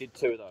 We did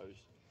 2 of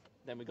those,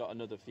 then we got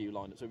another few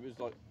lined up. So it was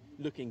like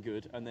looking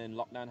good, and then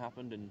lockdown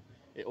happened and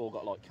it all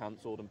got like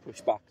cancelled and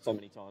pushed back so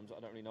many times that I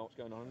don't really know what's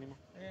going on anymore.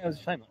 Yeah, it was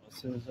a shame.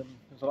 There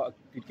was a lot of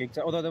good gigs,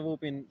 although they've all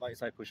been, like you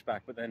say, pushed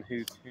back, but then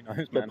who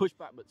knows, But man. pushed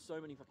back, but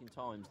so many fucking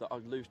times that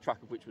I'd lose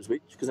track of which was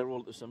which because they were all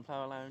at the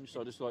Sunflower Lounge.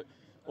 So I just like,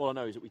 all I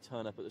know is that we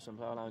turn up at the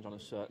Sunflower Lounge on a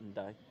certain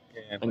day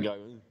Yeah, and go. I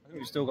think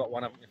we've still got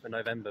one up for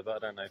November, but I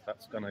don't know if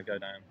that's going to go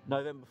down.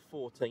 November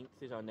 14th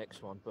is our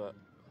next one, but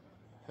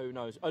who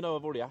knows? Oh no,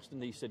 I've already asked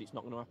him. He said it's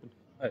not going to happen.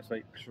 Oh,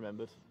 sweet. Just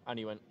remembered, and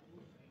he went,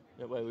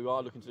 yeah, well, we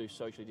are looking to do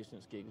socially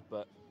distanced gigs,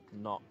 but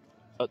not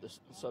at the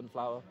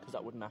Sunflower because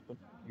that wouldn't happen.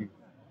 Mm.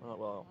 I'm like,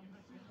 well,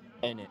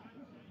 in it.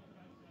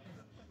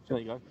 So there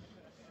you go.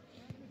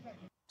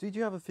 Did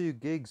you have a few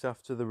gigs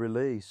after the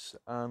release?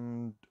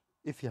 And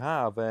if you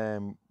have,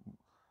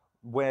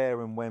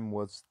 where and when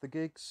was the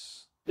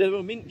gigs? There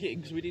were mint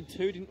gigs. We did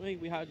 2, didn't we?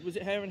 We had, was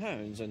it Hare and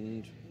Hounds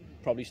and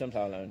probably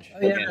Sunflower Lounge?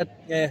 Oh,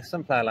 yeah,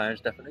 Sunflower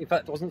Lounge, definitely. In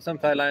fact, wasn't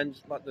Sunflower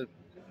Lounge like the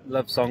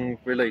Love Song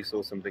release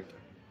or something?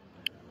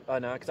 I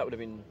know, because that would have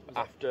been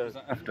after. Was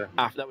that after?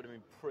 After that would have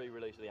been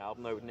pre-release of the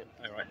album, though, wouldn't it?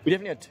 Oh, right. We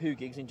definitely had 2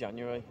 gigs in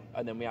January,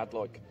 and then we had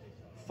like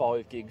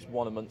 5 gigs,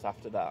 1 a month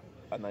after that,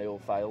 and they all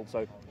failed.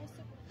 So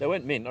they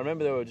went mint. I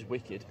remember they were just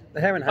wicked.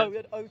 The Hare and Oh, Hounds. we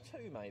had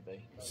O2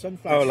 maybe.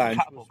 Sunflower Lounge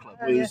Catapult Club.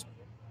 was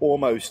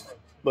almost,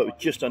 well, it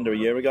was just under a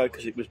year ago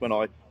because it was when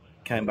I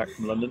came back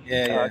from London.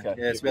 Yeah. Okay.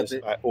 Yeah, so we had It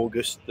was like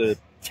August the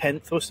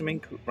 10th or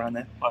something, around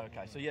there. Oh,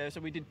 okay,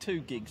 so we did 2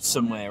 gigs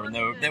somewhere, and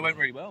they went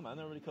really well, man.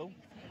 They were really cool.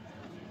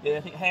 Yeah,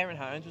 I think Hare and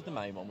Hounds was the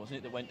main one, wasn't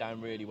it? That went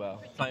down really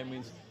well.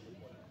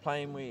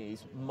 Playing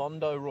with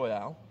Mondo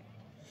Royale,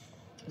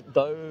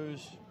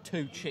 those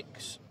 2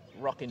 chicks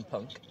rocking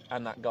punk,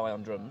 and that guy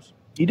on drums.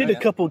 You did a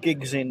couple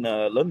gigs in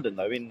London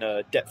though, in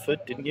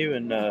Deptford, didn't you?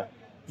 And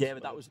Yeah,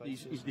 but that was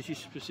this is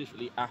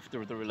specifically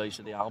after the release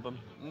of the album.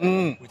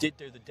 Mm. We did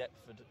do the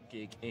Deptford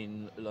gig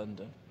in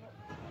London,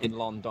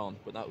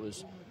 but that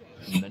was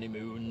many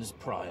moons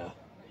prior.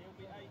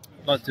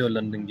 I'd like to do a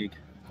London gig.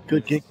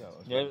 good gig.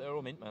 Yeah, they're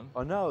all mint, man.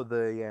 I know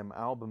the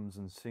albums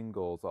and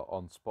singles are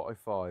on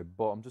Spotify,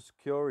 but I'm just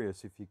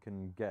curious if you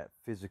can get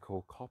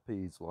physical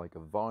copies like a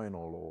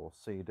vinyl or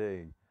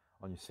CD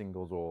on your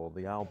singles or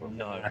the album.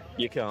 No,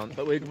 you can't.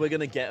 But we're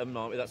going to get them,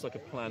 aren't we? That's like a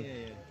plan.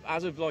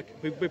 As of like,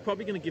 we're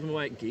probably going to give them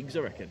away at gigs,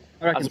 I reckon.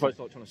 As opposed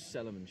to like trying to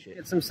sell them and shit.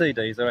 Get some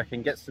CDs, I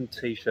reckon. Get some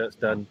T-shirts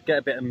done. Get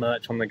a bit of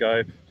merch on the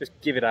go. Just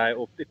give it out,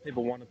 or if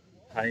people want to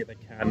pay, they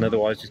can.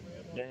 Otherwise, just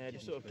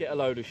just sort of get a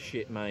load of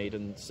shit made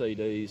and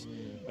CDs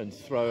and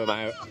throw them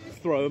out.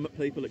 Throw them at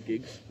people at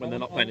gigs when they're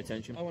not paying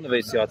attention. I want a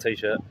VCR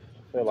T-shirt.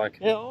 I feel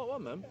like I want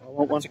one, man. I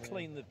want one to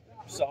clean the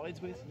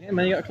sides with. Yeah,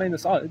 man, you got to clean the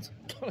sides.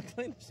 Gotta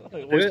clean the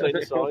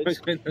sides. Always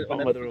clean the sides.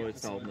 My mother Always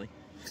always told me.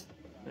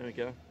 There we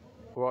go.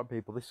 Alright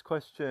people, this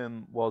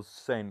question was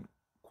sent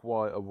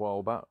quite a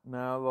while back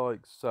now,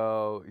 like,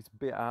 so it's a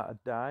bit out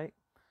of date,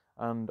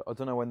 and I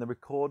don't know when they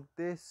record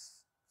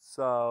this,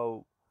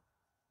 so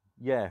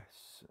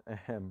yes.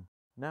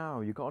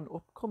 Now, you got an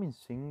upcoming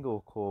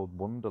single called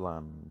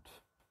Wonderland,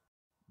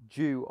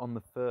 due on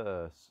the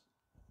 1st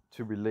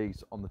to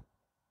release on the...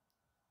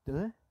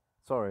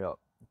 Sorry, I'll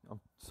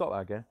stop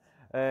that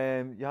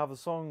again. You have a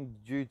song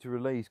due to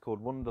release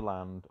called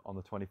Wonderland on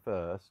the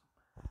 21st,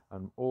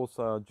 and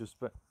also just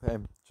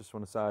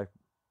want to say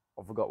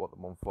I forgot what the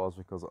month was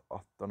because I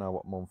don't know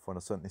what month when I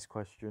sent this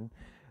question.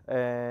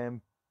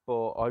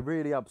 But I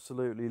really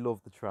absolutely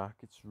love the track.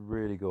 It's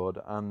really good.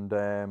 And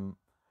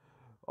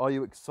are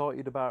you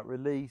excited about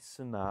release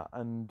and that?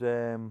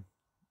 And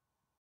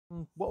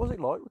what was it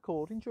like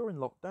recording during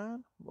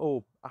lockdown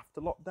or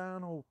after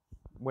lockdown or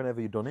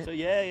whenever you done it? So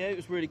yeah, it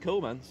was really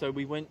cool, man. So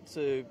we went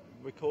to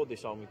record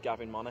this song with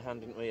Gavin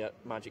Monaghan, didn't we, at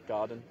Magic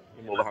Garden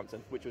in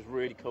Wolverhampton, which was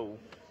really cool.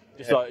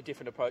 Just like a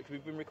different approach.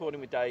 We've been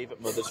recording with Dave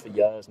at Mother's for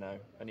years now,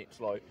 and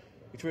it's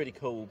really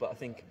cool. But I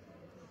think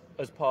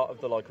as part of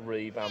the like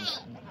revamp,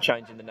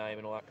 changing the name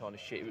and all that kind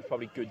of shit, it was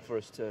probably good for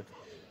us to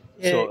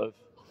sort of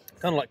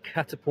kind of like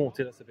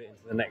catapulted us a bit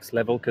into the next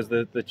level because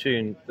the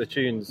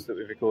tunes that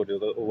we've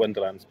recorded, or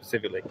Wonderland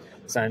specifically,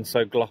 sound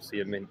so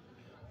glossy and mint.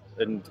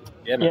 And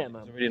man, it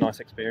was a really nice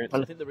experience.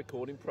 And I think the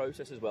recording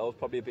process as well is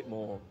probably a bit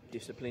more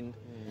disciplined.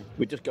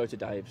 We'd just go to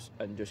Dave's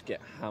and just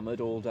get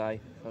hammered all day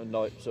and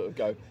like sort of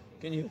go,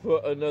 can you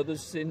put another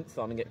synth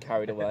on and get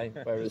carried away?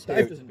 Whereas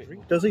Dave doesn't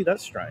drink, does he?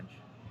 That's strange.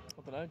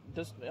 I don't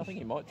know. I think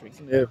he might drink.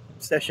 Yeah,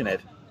 session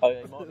head. Oh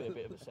yeah, he might be a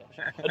bit of a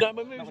session. I don't.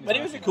 When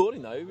he was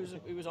recording though,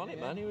 he was on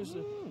it, man. He was.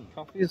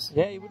 Coffees.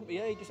 Yeah, he wouldn't be.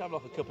 Yeah, he'd just have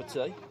like a cup of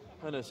tea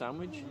and a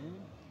sandwich.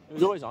 He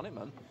was always on it,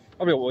 man.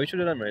 Probably what we should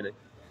have done, really.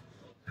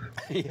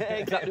 Yeah,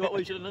 exactly what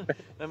we should have done.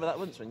 Remember that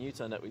once when you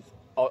turned up with...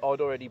 I'd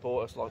already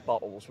bought us like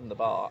bottles from the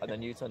bar, and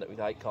then you turned up with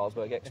 8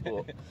 Carlsberg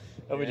Export,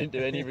 and we didn't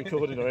do any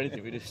recording or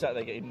anything. We just sat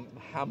there getting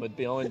hammered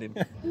behind him,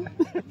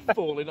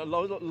 falling,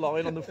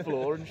 lying on the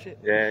floor and shit.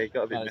 Yeah, it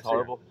got a bit messy.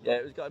 Horrible. Yeah,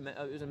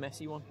 it was a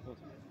messy one.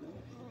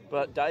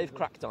 But Dave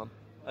cracked on,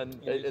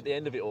 and at the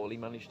end of it all, he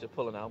managed to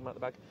pull an album out the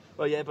bag.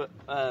 Well, yeah, but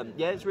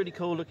it's really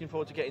cool. Looking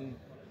forward to getting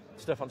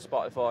stuff on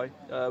Spotify.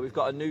 We've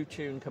got a new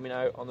tune coming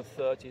out on the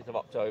 30th of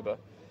October.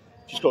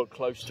 It's called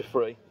Close to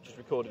Free, just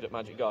recorded at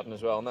Magic Garden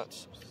as well, and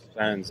that's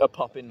a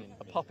popping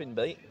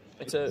beat.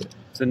 It's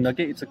a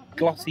nugget. It's a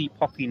glossy,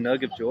 poppy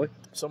nug of joy.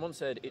 Someone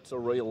said it's a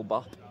real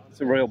bop.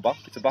 It's a real bop.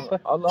 It's a bopper.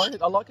 I like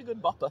it. I like a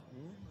good bopper.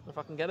 If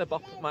I can get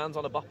my hands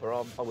on a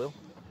bopper, I will.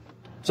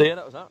 So yeah,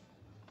 that was that.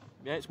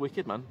 Yeah, it's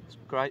wicked, man. It's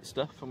great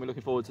stuff, and we're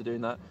looking forward to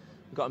doing that.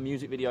 We've got a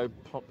music video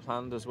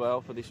planned as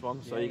well for this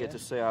one, so you get to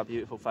see our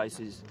beautiful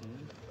faces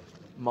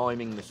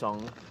miming the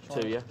song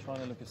to you.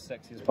 Trying to look as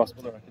sexy as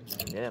possible, I reckon.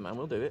 Yeah, man,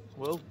 we'll do it.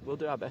 We'll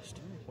do our best.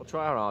 We'll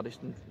try our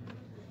hardest, and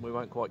we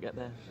won't quite get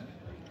there,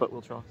 but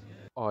we'll try.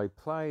 I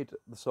played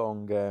the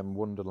song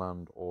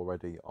Wonderland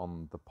already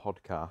on the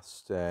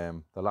podcast,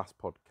 the last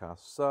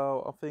podcast.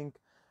 So I think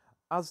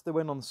as they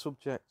went on the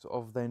subject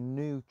of their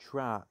new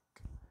track,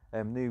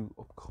 new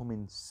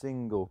upcoming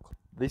single,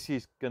 this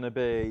is going to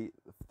be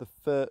the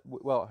first.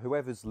 Well,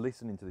 whoever's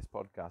listening to this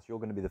podcast, you're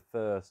going to be the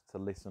first to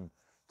listen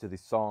to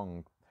this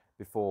song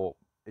before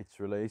it's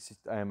released.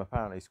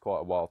 Apparently it's quite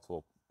a while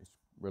till it's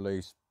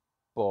released,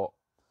 but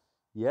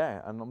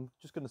yeah, and I'm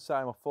just going to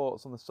say my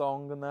thoughts on the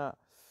song and that.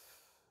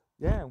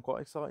 Yeah, I'm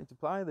quite excited to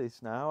play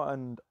this now,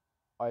 and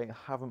I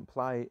haven't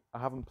played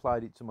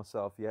it to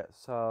myself yet,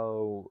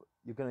 so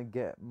you're going to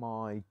get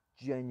my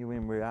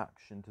genuine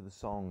reaction to the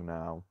song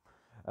now,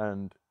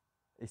 and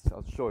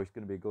I'm sure it's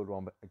going to be a good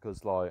one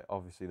because, like,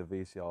 obviously the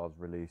VCR's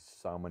released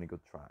so many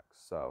good tracks.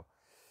 So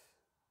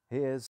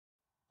here's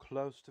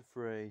Close to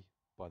Free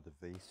by the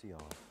VCR.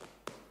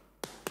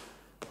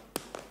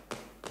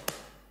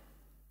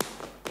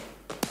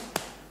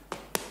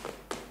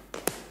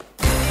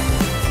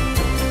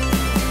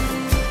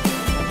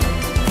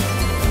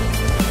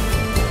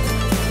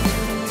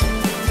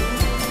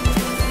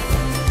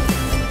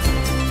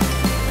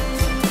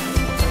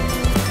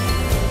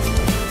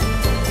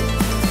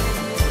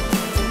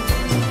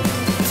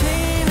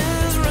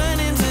 Tina's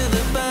running to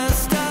the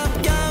bus stop,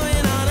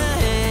 going on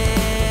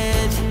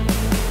ahead.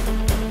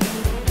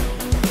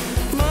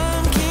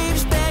 Mom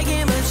keeps begging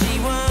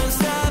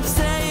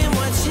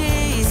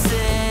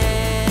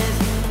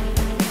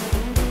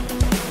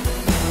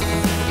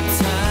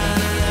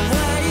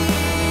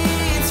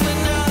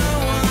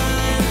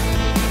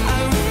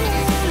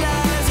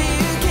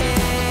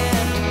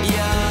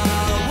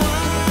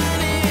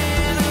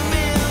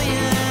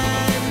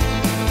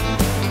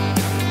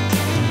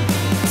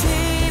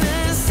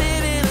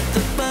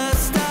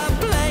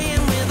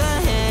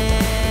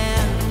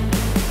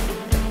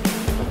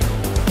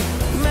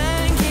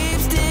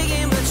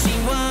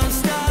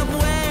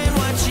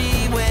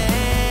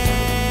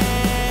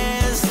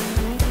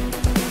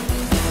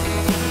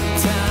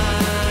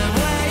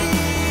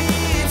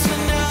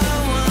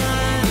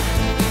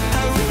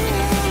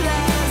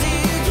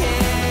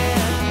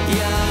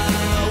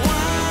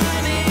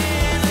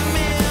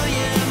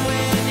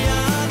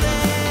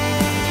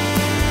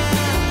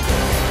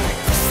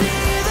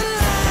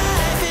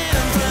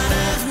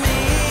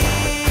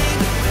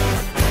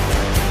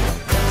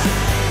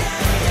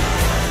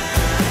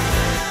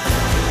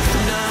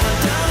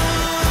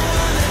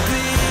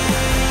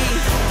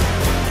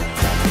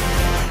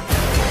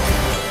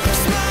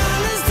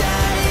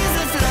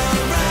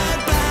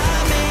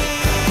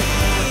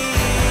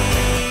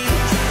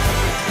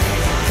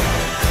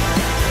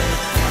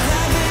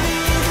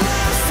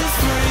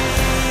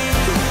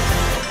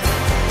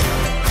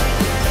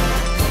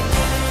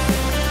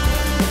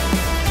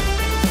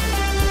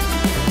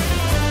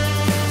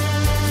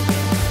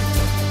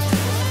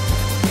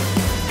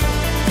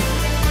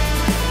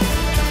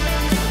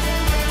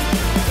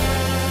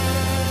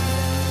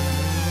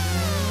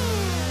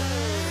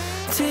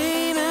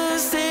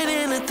Tina's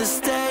sitting at the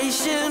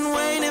station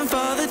waiting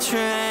for the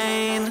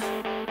train.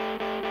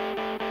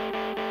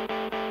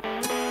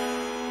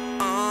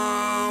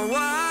 Oh,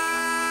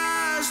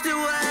 washed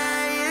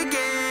away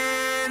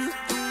again.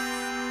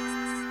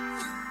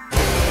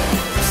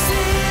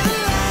 See the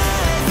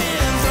life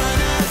in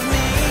front of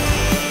me.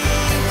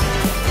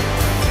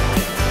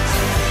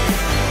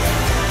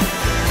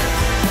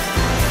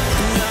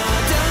 No, I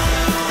don't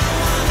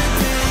wanna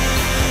be.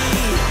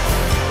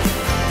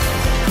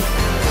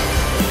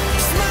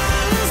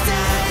 Smileless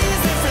days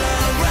that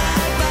flow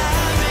right by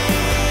me.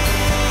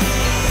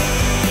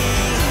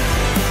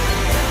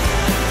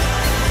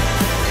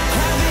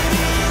 Happy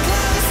being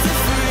close to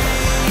free,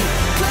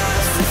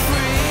 close to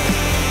free.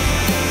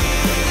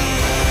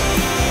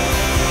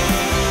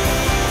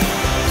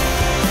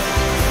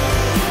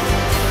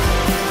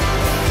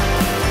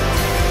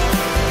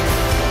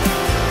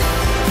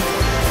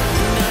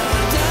 No,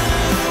 I don't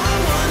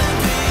wanna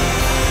be.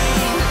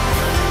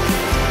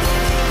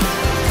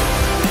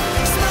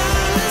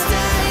 Smileless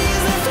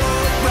days that flow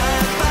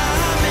right by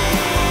me.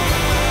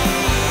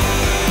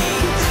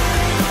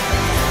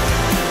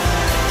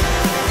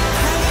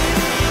 Happy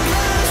being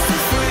close to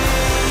free,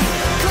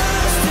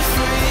 close to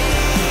free.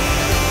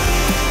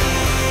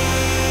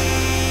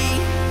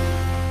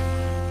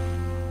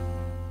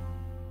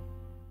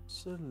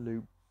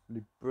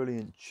 Absolutely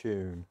brilliant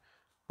tune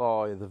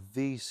by the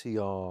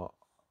VCR.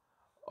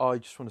 I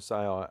just want to say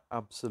I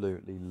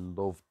absolutely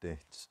loved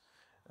it.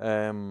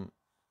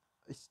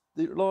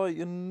 Like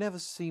you never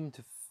seem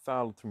to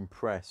fail to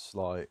impress.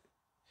 Like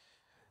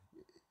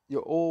you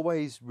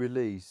always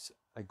release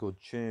a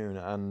good tune,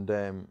 and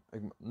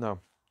no,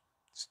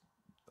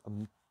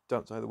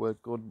 don't say the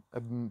word good. A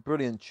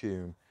brilliant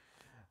tune,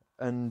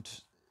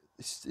 and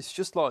it's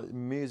just like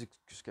music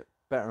just get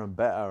better and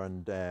better,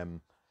 and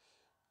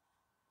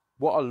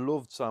what I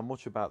loved so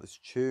much about this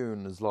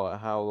tune is like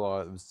how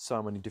like there was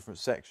so many different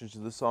sections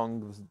of the song,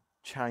 there was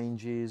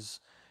changes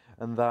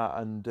and that,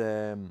 and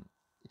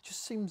it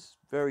just seems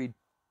very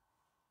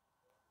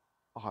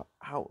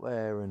out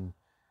there, and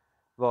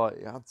like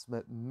it had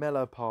some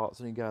mellow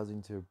parts and it goes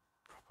into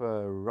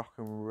proper rock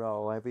and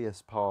roll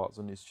heaviest parts,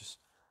 and it's just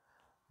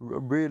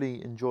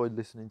really enjoyed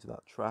listening to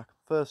that track.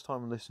 First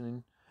time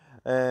listening,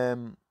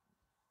 it's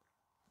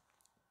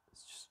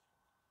just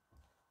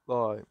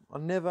like I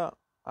never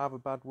have a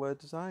bad word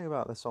to say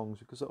about their songs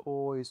because I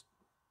always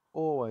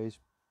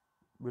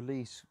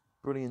release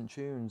brilliant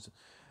tunes.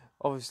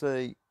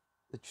 Obviously,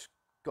 they just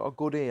got a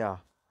good ear,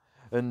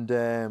 and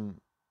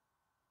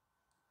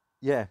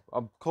yeah,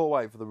 I can't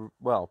wait for the.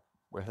 Well,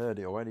 we heard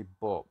it already,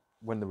 but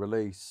when the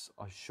release,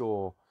 I'm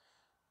sure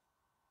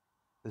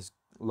there's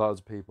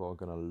loads of people are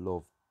gonna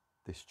love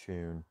this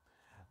tune,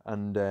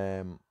 and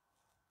I'm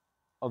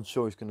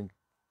sure it's gonna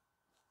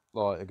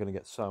are gonna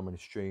get so many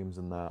streams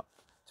and that.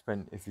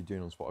 Depend if you're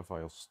doing on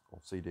Spotify or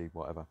CD,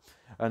 whatever.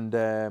 And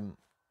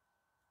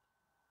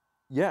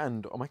yeah,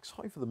 and I'm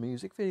excited for the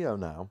music video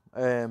now.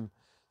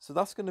 So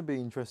that's going to be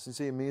interesting to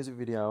see a music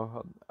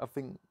video. I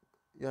think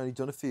you only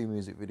done a few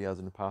music videos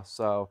in the past,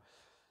 so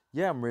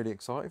yeah, I'm really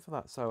excited for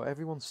that. So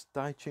everyone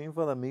stay tuned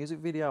for the music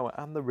video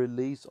and the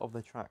release of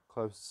the track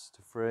Close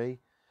to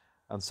Free,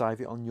 and save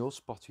it on your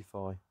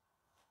Spotify.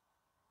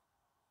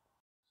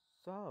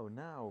 So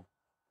now,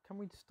 can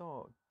we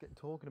start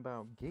talking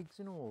about gigs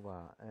and all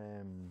that?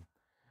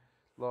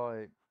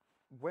 Like,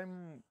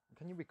 when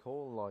can you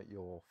recall like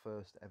your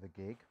first ever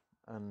gig,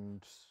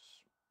 and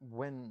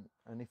when,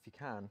 and if you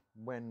can,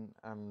 when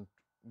and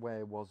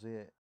where was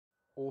it?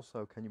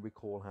 Also, can you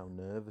recall how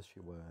nervous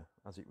you were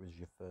as it was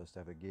your first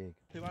ever gig?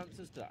 Who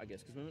answers to that, I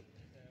guess? Because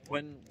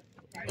when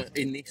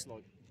in this,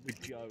 like with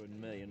Joe and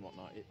me and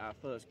whatnot, our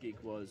first gig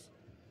was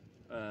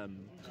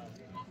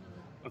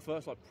our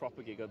first like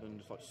proper gig other than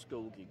just like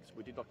school gigs.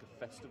 We did like a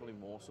festival in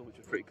Warsaw, which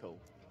was pretty cool.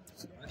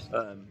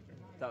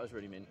 That was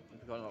really mint. We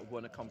kind of like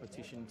won a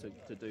competition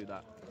to do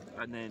that,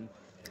 and then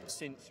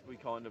since we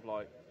kind of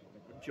like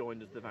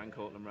joined as the Van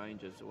Cortlandt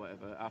Rangers or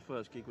whatever, our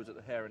first gig was at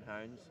the Hare and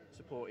Hounds,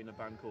 supporting a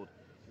band called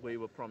We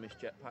Were Promised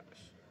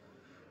Jetpacks.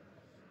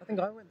 I think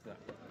I went to that.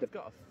 They've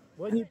got a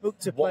Weren't you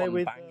booked to play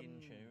with banging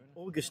tune.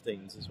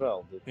 Augustines as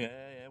well?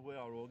 Yeah, we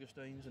are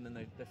Augustines, and then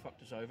they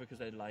fucked us over because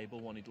their label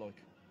wanted like,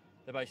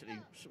 they basically,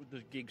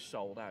 the gigs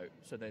sold out,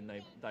 so then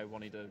they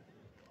wanted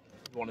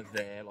one of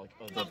their like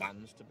other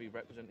bands to be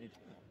represented,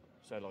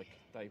 so like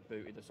they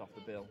booted us off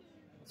the bill.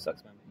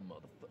 Sucks, man.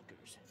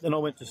 Motherfuckers. Then I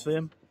went to see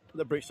him at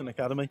the Brixton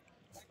Academy.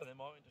 But then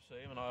I went to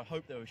see them, and I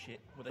hope they were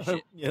shit. Were they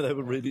shit? Yeah, they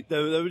were really. They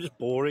were just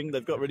boring.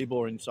 They've got really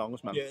boring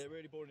songs, man. Yeah, they're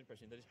really boring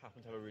impression. They just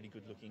happen to have a really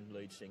good-looking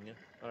lead singer.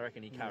 I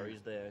reckon he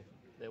carries their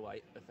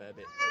weight a fair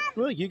bit.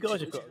 Well, you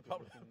guys have Which got is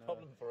a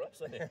problem for us,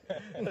 isn't it?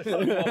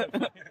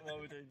 Why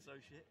we're doing so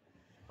shit.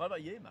 What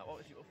about you, Matt? What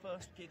was your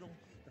first giggle?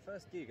 The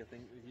first gig I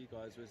think with you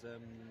guys was it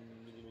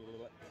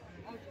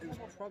was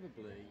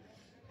probably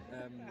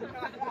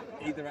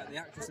either at the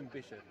Actress and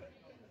Bishop,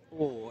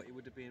 or it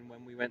would have been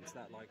when we went to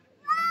that like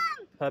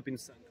pub in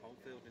Sutton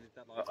Coldfield, and did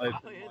that like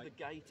open the mic.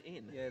 Gate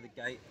Inn. Yeah, the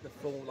gate, the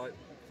full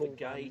full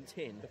Gate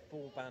Inn. the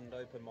full band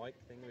open mic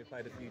thing. We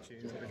played a few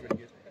tunes. It was really good.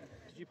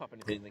 Did you pop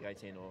anything in the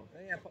Gate Inn or?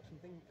 Yeah, I popped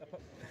something.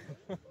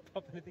 I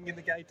pop anything in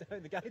the gate.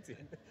 The Gate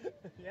Inn.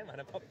 Yeah, man,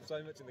 I popped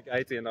so much in the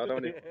Gate Inn. I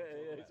don't.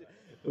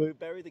 We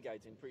buried the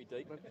Gate Inn pretty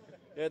deep, man.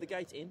 Yeah, the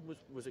Gate Inn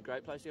was a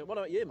great place to go. What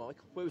about you, Mike?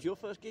 Where was your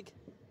first gig?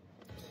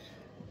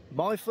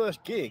 My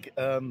first gig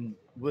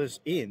was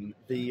in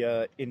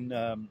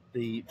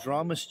the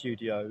drama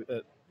studio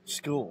at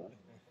school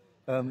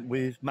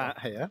with Matt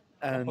here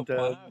and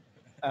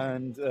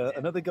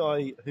another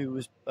guy who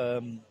was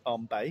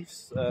on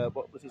bass.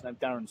 What was his name?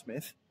 Darren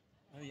Smith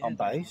on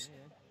bass,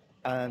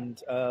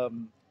 and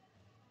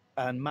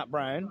Matt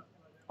Brown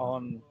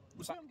on.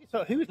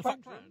 So who was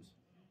playing drums?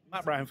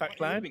 Matt Brown, Fat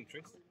Clown.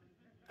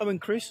 Oh, and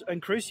Chris,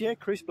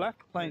 Chris Black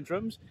playing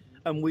drums.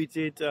 And we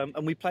did,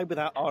 and we played with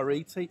our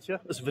RE teacher,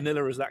 as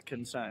vanilla as that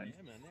can sound.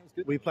 Yeah, man, that was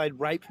good. We played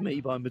 "Rape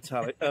Me" by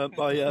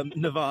by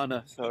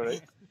Nirvana.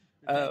 Sorry,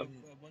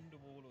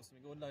 Wonderwall or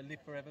something. Or no,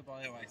 "Live Forever"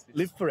 by Oasis.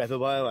 "Live Forever"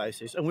 by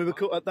Oasis, and we were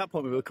called, at that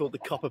point we were called the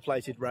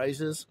Copper-Plated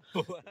Razors.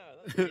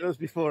 It was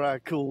before our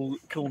cool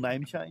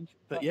name change.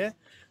 But yeah,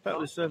 that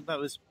was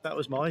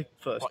my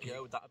first. What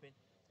year would that have been?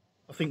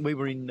 I think we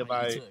were in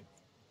about.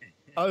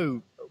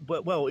 Oh,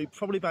 well,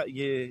 probably about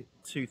year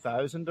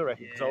 2000, I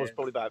reckon, because I was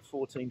probably about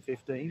 14,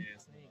 15.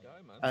 Yes. There you go,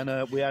 man.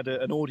 And we had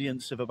an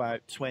audience of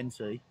about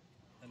 20,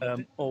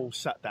 all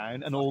sat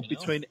down, and all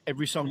between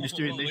every song just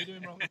doing this.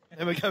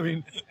 They were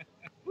going,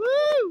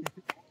 woo!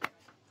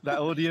 That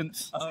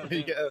audience.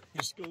 You get a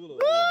Your school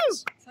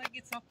audience. Take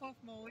your top off,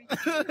 Molly.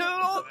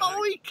 oh,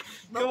 Mike!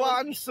 Go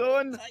on,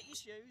 son! Take your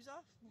shoes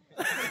off.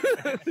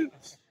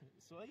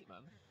 Sweet, man.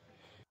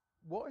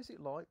 What is it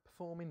like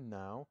performing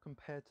now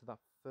compared to that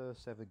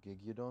first ever gig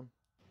you done?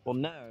 Well,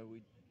 now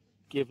we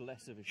give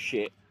less of a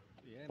shit,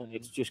 Yeah, and man.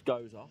 it just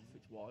goes off.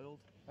 It's wild.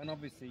 And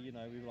obviously, we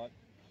like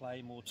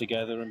play more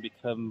together and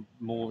become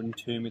more in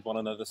tune with one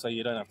another. So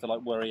you don't have to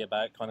like worry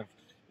about kind of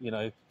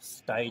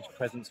stage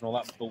presence and all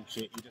that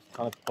bullshit. You just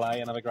kind of play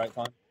and have a great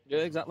time. Yeah,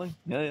 exactly.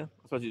 Yeah. I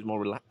suppose it's more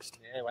relaxed,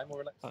 Yeah, way more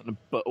relaxed.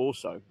 but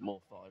also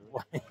more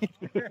fiery.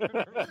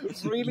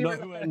 Really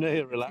Nowhere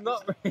near relaxed.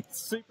 Not really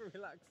super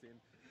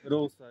relaxing, but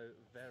also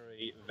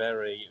very,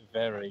 very,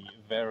 very,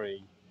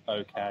 very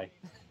okay.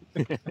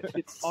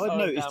 I've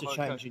noticed a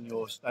change in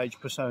your stage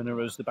persona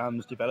as the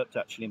band's developed,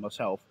 actually,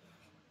 myself.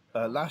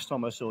 Last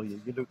time I saw you,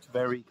 you looked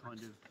very kind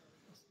of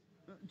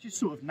just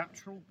sort of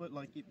natural, but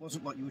like it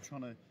wasn't like you were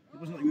trying to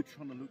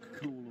look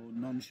cool or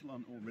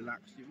nonchalant or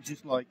relaxed. It was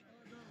just like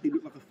it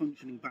looked like a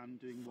functioning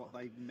band doing what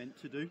they meant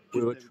to do.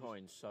 We were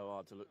trying so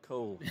hard to look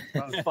cool.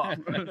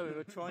 Fuck. No, we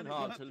were trying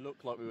hard to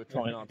look like we were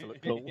trying hard to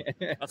look cool.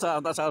 That's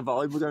our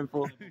vibe we're going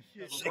for.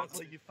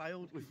 Exactly, you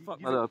failed. We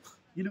fucked that up.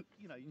 You just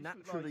look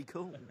Naturally like,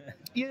 cool.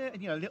 yeah,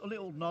 and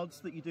little nods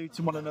that you do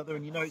to one another,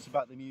 and it's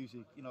about the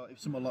music. If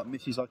someone like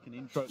misses like an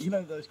intro,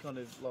 those kind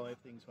of live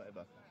things,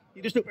 whatever.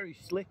 You just look very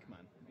slick, man.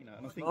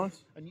 And I think,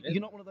 Nice. and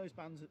you're not one of those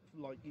bands that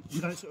like you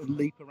don't sort of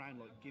leap around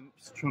like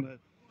gimps trying to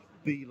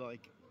be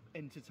like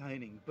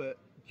entertaining, but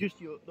just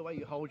the way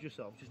you hold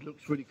yourself just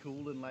looks really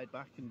cool and laid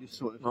back and just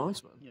sort of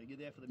Nice, man. you're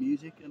there for the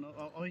music, and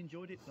I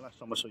enjoyed it the last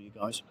time I saw you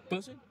guys.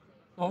 Buzzing.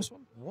 Nice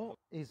one. What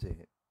is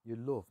it you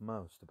love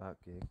most about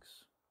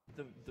gigs?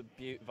 The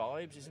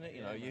vibes, isn't it?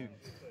 You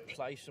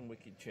play some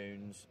wicked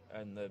tunes,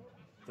 and the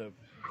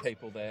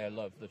people there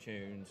love the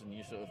tunes, and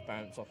you sort of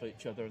bounce off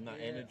each other, and that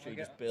energy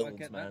just builds, I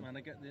get man. that, man.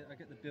 I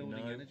get the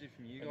building energy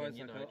from you And guys.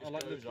 then, Like, it I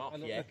like just goes off,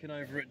 looking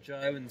over at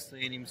Joe and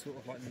seeing him sort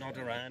of like nod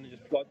around and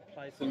just like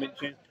play some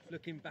tunes.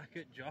 Looking back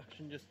at Josh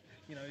and just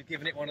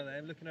giving it one of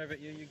them. Looking over at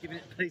you, you're giving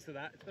it a piece of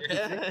that.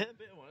 Yeah, a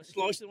bit of one. A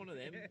slice of one of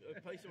them,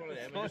 a piece of one of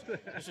them,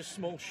 and just a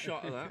small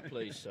shot of that,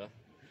 please, sir.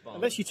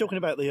 Unless you're talking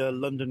about the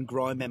London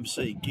Grime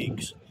MC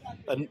gigs,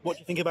 and what do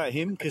you think about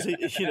him? Because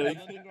he's great.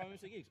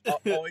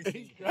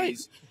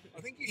 I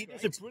think he's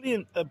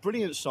There's a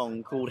brilliant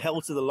song called "Hell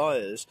to the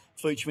Liars"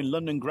 featuring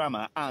London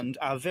Grammar and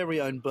our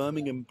very own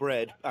Birmingham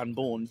bred and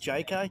born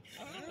JK.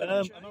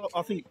 And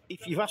I think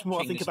if you've asked me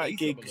what I think about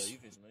gigs,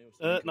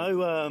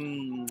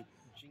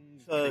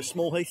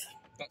 Small Heath.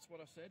 That's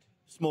what I said.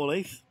 Small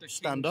Heath,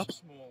 stand up.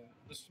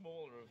 The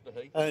smaller of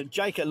the heath.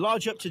 JK,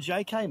 large up to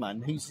JK,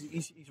 man. He's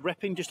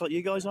repping just like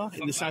you guys are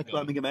in the South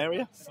Birmingham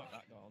area. Fuck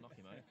that guy, I'll knock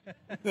him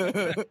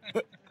out.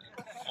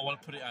 I want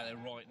to put it out there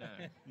right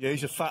now. Yeah,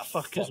 he's a fat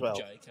fuck as well.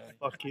 JK.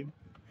 Fuck him.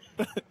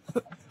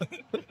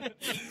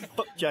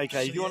 Fuck JK. So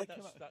you want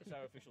that's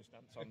our official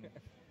stance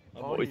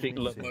on What we think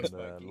most most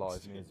the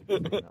live music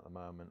scene at the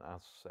moment,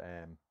 as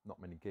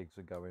not many gigs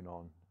are going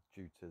on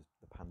due to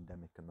the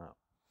pandemic and that.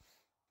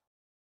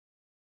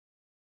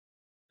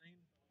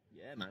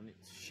 Yeah, man,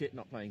 it's shit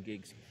not playing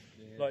gigs.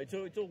 Yeah. Like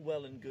it's all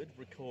well and good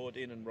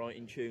recording and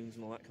writing tunes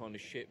and all that kind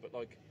of shit, but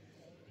like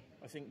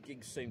I think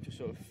gigs seem to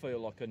sort of feel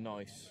like a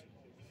nice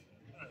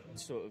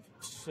sort of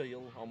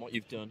seal on what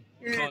you've done.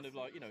 Yeah. Kind of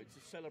like, it's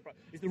a celebrate.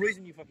 It's the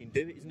reason you fucking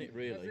do it, isn't it?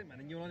 Really. That's it, man.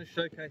 And you want to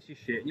showcase your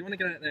shit. And you want to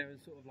get out there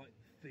and sort of like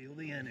feel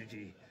the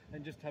energy,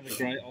 and just have a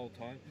great old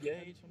time. Yeah,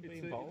 it's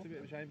It's a bit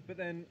of a shame. But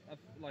then,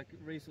 like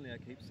recently, I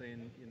keep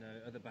seeing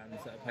other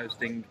bands that are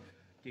posting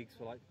gigs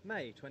for like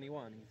May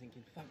 21, and you're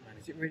thinking, fuck man,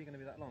 is it really going to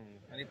be that long?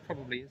 And it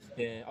probably is.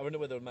 Yeah, I wonder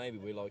whether maybe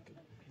we're like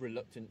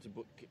reluctant to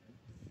book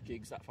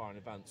gigs that far in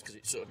advance because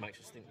it sort of makes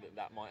us think that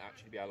that might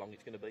actually be how long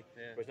it's going to be.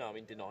 Yeah. Whereas now I'm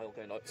in denial,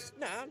 going like,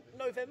 nah,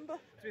 November.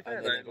 To be fair,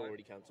 and though, then they've like,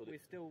 already cancelled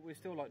it. We're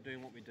still like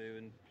doing what we do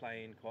and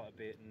playing quite a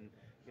bit, and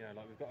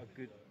like we've got a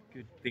good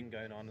thing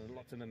going on and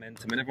lots of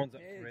momentum, and everyone's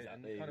up for it,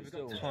 exactly. and kind of we've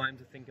got Still- time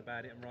to think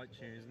about it and write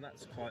tunes, and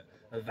that's quite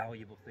a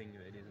valuable thing,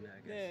 really, isn't it?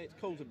 I guess. Yeah, it's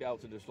cool to be able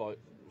to just like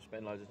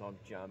spend loads of time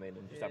jamming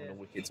and just having a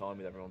wicked time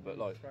with everyone. But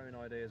like, throwing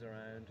ideas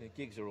around.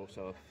 gigs are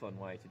also a fun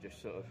way to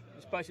just sort of.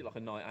 It's basically like a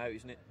night out,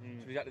 isn't it?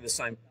 It's exactly the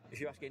same.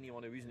 If you ask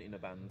anyone who isn't in a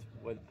band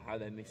how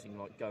they're missing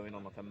like going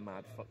on like a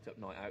mad fucked up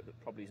night out that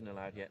probably isn't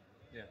allowed yet.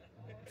 Yeah.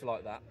 It's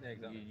like that. Yeah,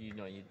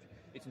 exactly.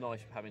 It's nice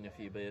having a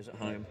few beers at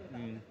home,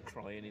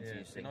 crying into your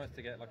It's sink. nice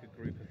to get like a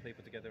group of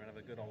people together and have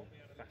a good old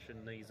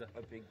fashioned kneezer.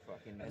 A big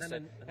fucking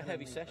And a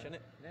heavy session, isn't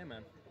it? Yeah,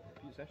 man.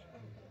 Huge session.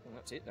 And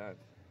that's it now.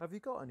 Have you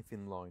got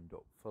anything lined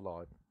up for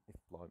like if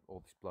like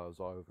all this blows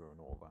over and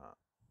all that?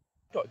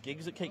 Got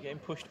gigs that keep getting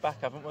pushed back,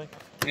 haven't we?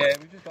 Yeah,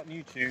 we've just got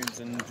new tunes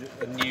and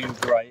a new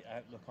great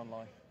outlook on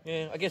life.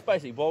 Yeah, I guess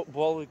basically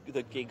while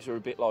the gigs are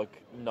a bit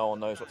like no one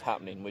knows what's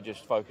happening, we're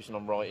just focusing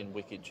on writing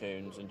wicked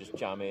tunes and just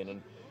jamming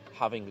and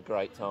having a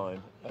great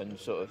time and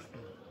sort of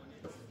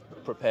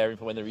preparing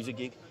for when there is a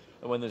gig.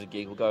 And when there's a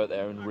gig, we'll go out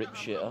there and rip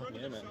shit up.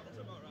 Yeah, man.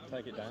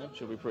 Take it down.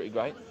 Should be pretty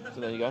great.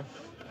 So there you go.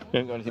 We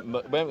haven't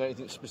got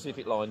anything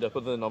specific lined up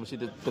other than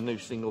obviously the new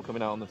single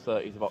coming out on the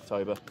 30th of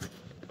October,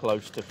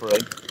 Close to Free,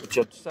 which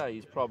I'd say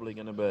is probably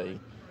going to be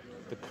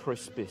the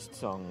crispest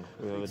song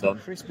we've ever done.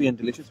 Crispy and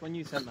delicious. When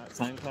you sent that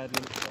SoundCloud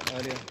link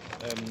earlier,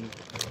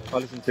 I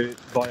listened to it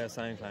via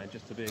SoundCloud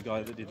just to be a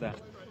guy that did that.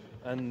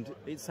 And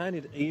it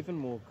sounded even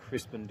more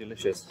crisp and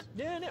delicious.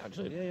 Yeah,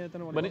 actually. Yeah, I don't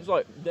know what When it it's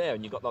like there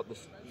and you've got like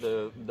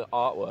the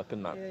artwork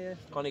and that, Yeah.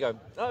 kind of go,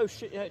 oh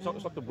shit, yeah, it's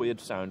like the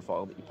weird sound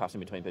file that you're passing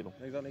between people.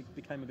 Exactly, it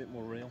became a bit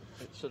more real.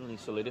 It suddenly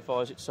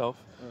solidifies itself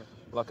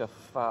like a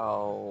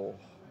foul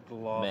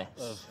Blob mess.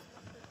 of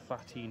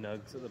fatty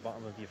nugs at the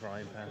bottom of your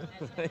frying pan.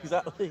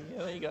 Exactly,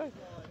 yeah, there you go.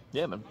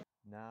 Yeah, man.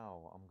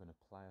 Now I'm going to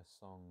play a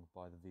song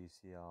by the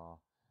VCR.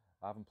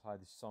 I haven't played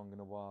this song in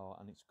a while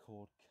and it's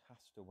called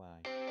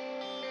Castaway.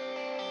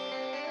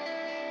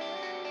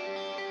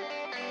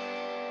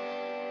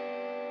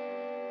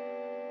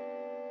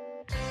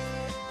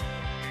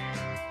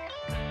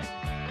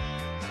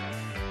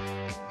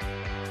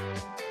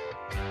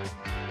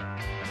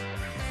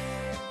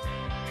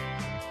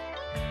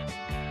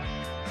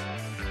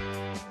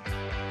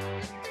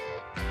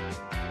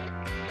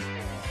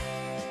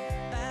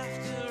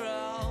 After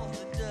all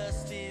the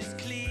dust is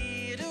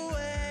cleared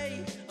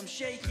away, I'm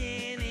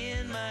shaking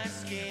in my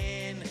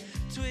skin,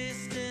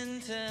 twist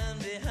and turn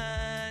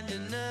behind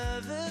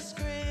another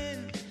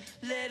screen,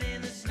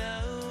 letting the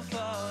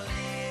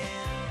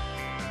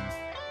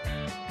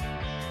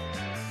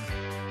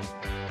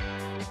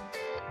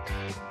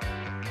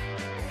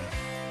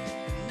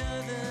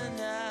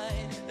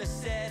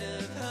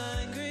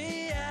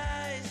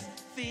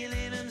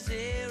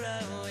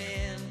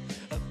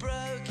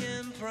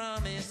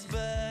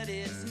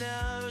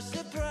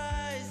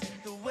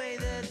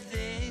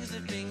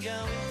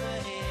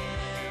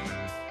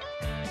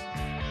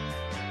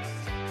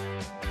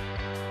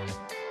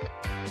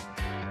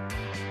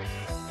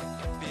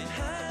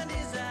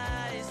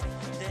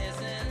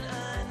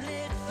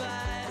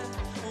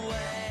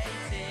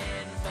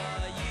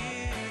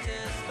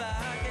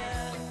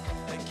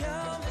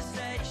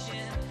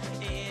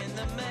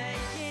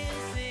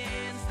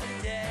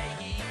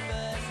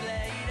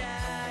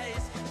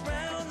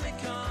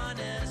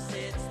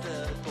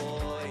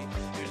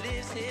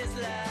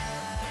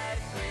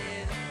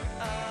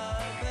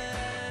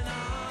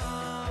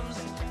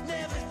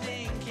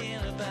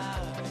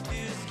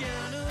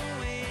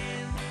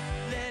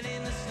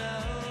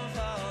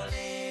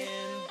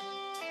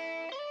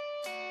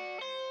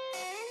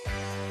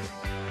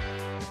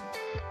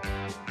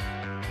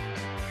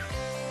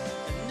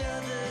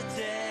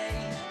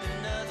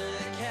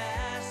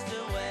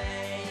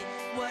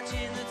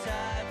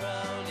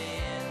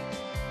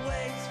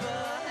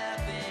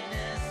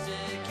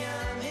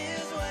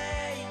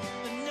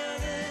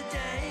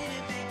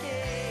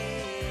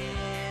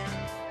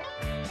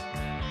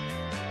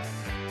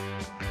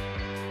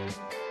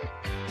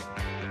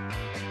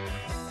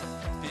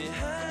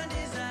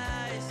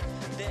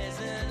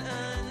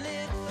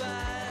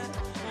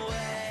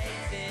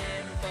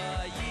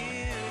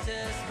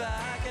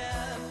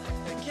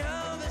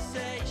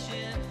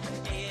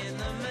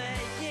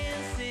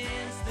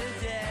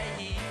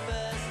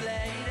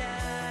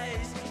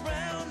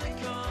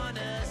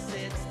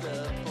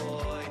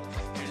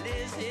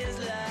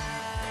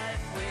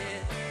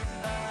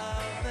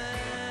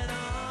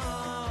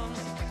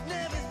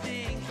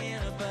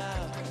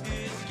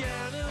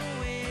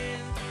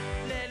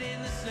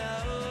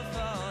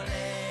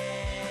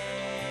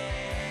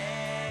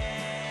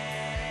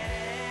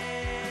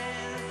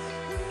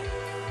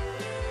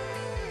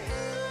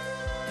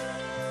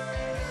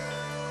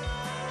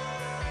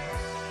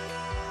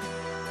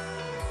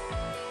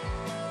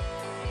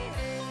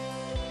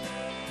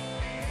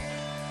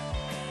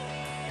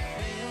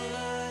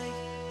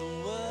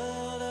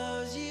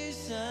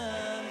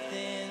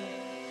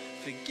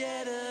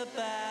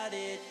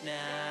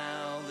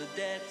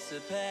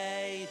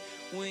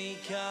We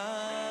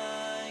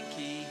can't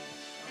keep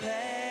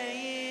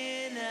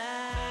paying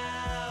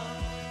out.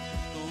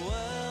 The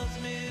world's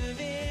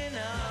moving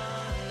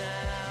on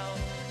now.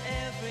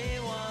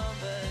 Everyone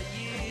but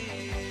you.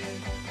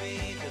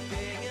 Be the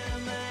bigger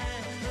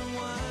man, and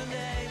one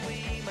day we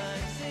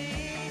might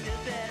see the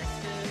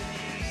best of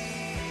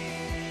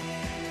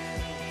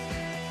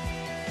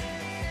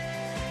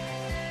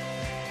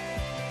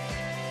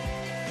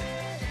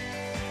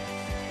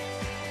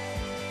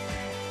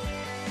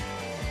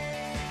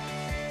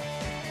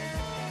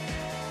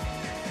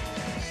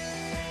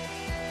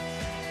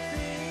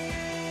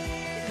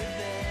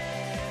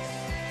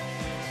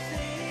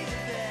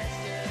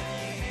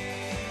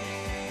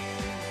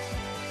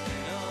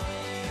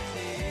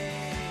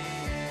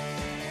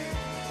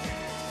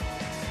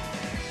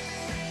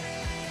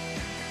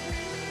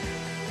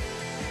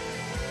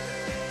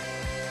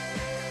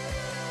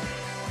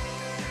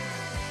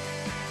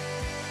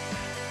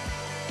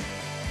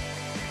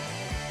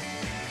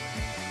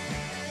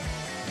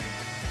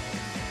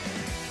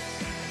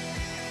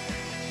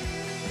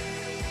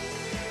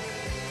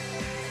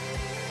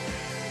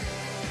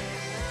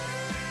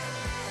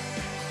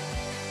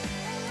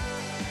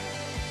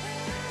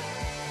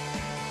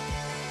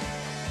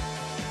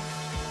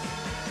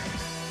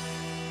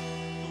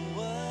the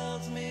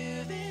world's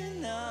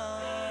moving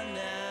on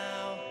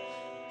now.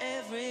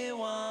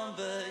 Everyone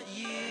but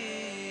you.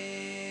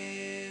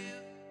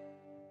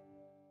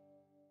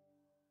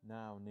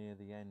 Now near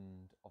the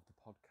end of the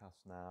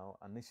podcast now,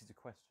 and this is a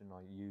question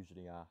I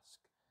usually ask.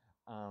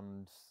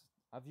 And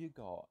have you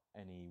got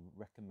any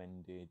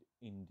recommended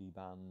indie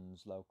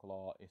bands, local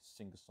artists,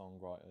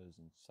 singer-songwriters,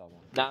 and so on?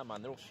 Nah,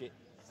 man, they're all shit.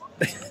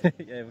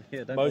 Yeah,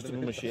 don't Most of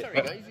them are shit.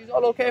 Sorry, guys, is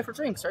all okay for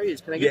drinks? Sorry,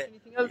 can I get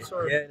anything else?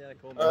 Or? Yeah,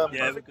 cool.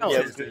 Perfect. No,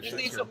 yeah, just good.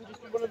 need something,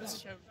 just one of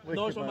this. Wicked,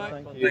 Nice one,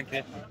 man, mate. thank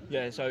you.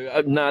 Yeah,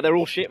 so, nah, they're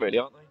all shit, really,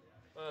 aren't they?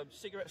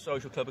 Cigarette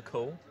Social Club are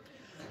cool.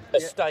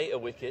 Estate are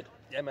wicked.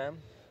 Yeah, man.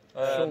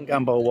 Sean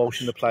Gamble,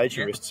 Walsh, and the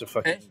Plagiarists are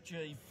fucking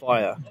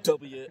fire.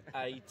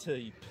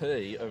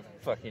 SGWATP are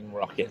fucking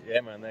rocket.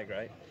 Yeah, man, they're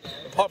great.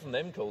 Apart from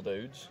them cool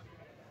dudes,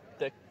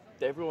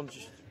 everyone's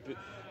just...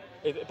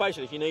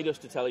 Basically, if you need us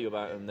to tell you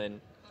about them,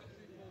 then...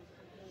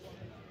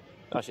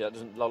 Actually, that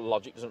doesn't...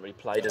 Logic doesn't really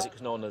play, does it?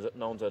 Because no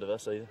one's heard of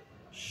us either.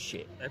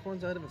 Shit.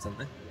 Everyone's heard of us,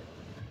 haven't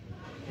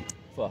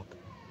Fuck.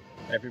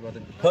 they?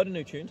 Everybody. Heard a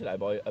new tune today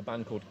by a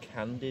band called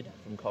Candid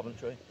from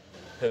Coventry,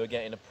 who are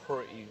getting a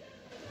pretty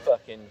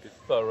fucking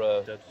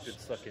thorough,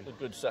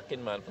 good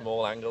sucking, man, from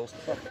all angles.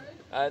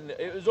 And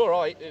it was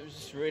alright. It was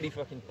just really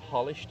fucking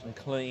polished and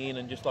clean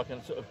and just like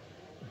a sort of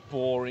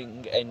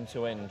boring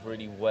end-to-end,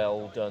 really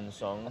well done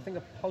song. I think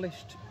a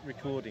polished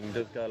recording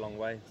does go a long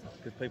way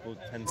because people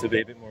tend to be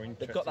a bit more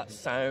interested. They've got that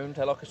sound.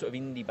 They're like a sort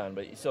of indie band,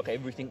 but it's like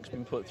everything's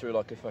been put through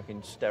like a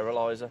fucking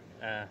steriliser,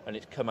 and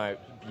it's come out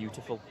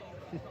beautiful.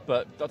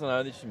 But I don't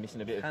know, they're just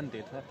missing a bit of...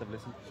 Candid, I have to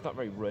listen. It's not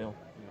very real.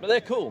 But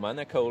they're cool, man.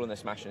 They're cool and they're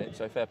smashing it.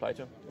 So fair play to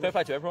them. Fair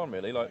play to everyone,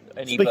 really. Like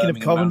any Speaking of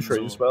Birmingham Coventry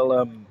bands as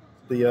well,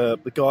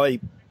 the guy,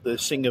 the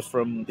singer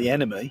from The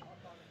Enemy,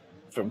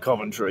 from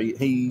Coventry,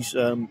 he's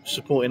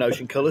supporting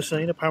Ocean Colour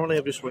Scene. Apparently,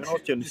 I've just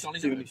realised doing his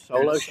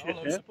solo shit.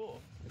 Yeah.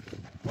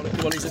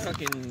 Well, he's a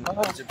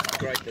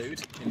great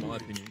dude, in my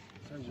opinion.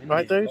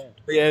 Right, dude?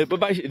 Yeah, but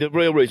basically the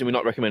real reason we're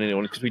not recommending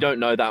anyone is because we don't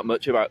know that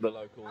much about the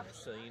local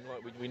scene.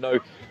 Like we know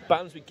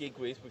bands we gig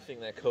with, we think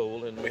they're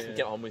cool and we can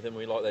get on with them,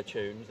 we like their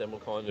tunes, then we'll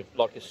kind of,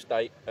 like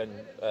Estate and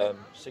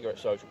Cigarette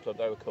Social Club,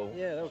 they were cool.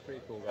 Yeah, they were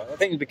pretty cool, guys. I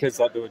think because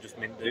like, they were just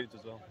mint dudes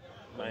as well,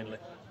 mainly.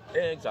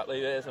 Yeah, exactly,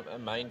 there's a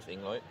main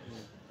thing, like.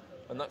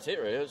 And that's it,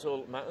 really. That's all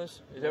that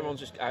matters. If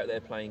everyone's just out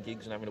there playing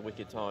gigs and having a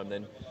wicked time,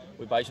 then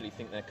we basically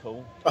think they're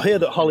cool. I hear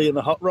that Holly and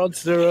the Hot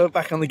Rods are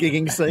back on the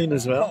gigging scene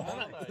as well.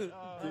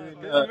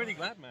 I'm really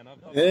glad, man.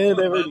 Yeah,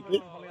 they're really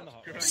good.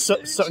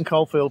 Sutton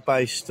Coldfield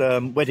based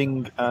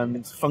wedding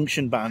and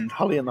function band,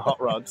 Holly and the Hot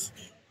Rods,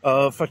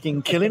 are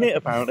fucking killing it,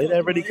 apparently.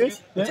 They're really good.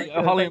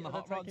 Yeah. Holly and the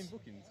Hot Rods.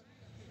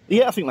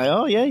 Yeah, I think they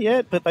are,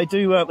 yeah. But they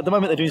do, at the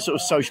moment, they're doing sort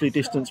of socially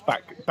distanced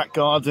back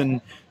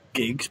garden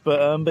gigs.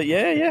 But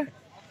yeah.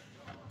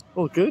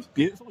 All good.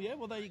 Beautiful, yeah,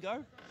 well, there you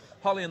go.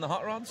 Holly and the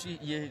Hot Rods,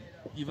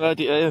 you've heard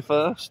it here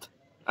first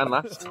and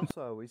last.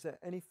 Also, is there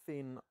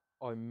anything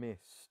I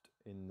missed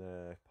in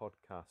the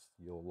podcast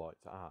you'll like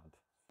to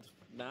add?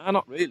 Nah,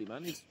 not really,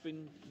 man. It's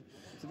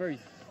a very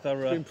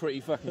thorough. It's been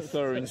pretty fucking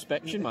thorough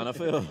inspection, man. I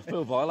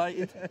feel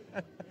violated.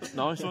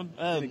 Nice one.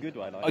 In a good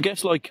way, like. I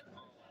guess, like,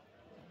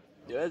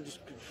 yeah, just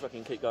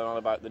fucking keep going on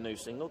about the new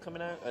single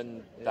coming out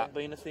and that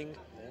being a thing.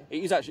 Yeah.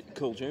 It is actually a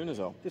cool tune as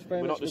well.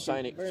 We're not just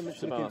saying it. Very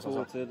much looking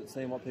forward to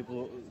seeing what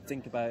people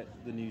think about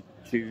the new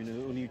tune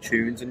or new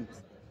tunes, and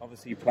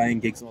obviously playing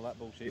gigs and all that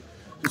bullshit.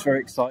 Just very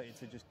excited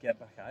to just get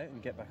back out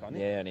and get back on it.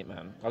 Yeah, innit,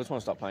 man. I just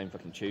want to start playing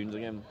fucking tunes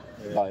again.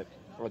 Yeah. Like,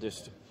 I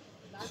just.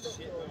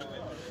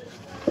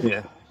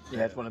 Yeah, I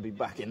just want to be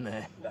back in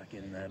there. Back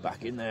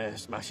in there,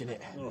 smashing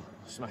it.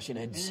 Smashing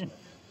heads.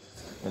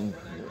 And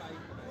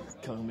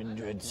combing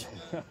dreads.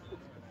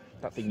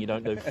 That thing you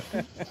don't do.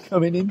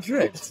 Coming in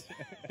drift.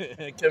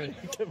 coming in.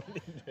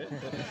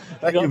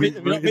 That Have could be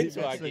you not been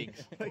to our messy.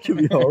 gigs? That could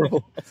be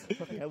horrible.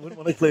 I wouldn't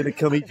want to clean a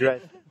cummy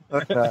dread.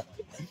 Like that.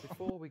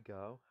 Before we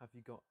go, have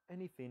you got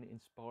anything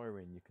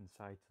inspiring you can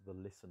say to the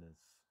listeners?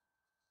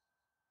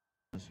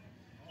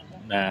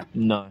 Nah.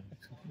 No,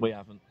 we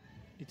haven't.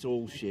 It's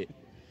all shit.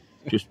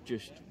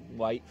 Just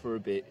wait for a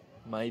bit.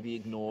 Maybe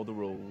ignore the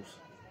rules.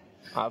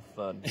 Have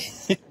fun.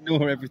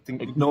 Ignore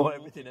everything. Ignore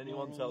everything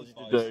anyone tells you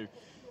to do.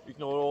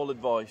 Ignore all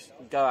advice.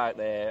 Go out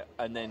there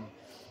and then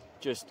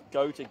just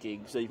go to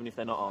gigs, even if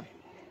they're not on.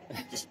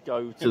 Just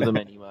go to them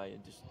anyway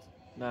and just.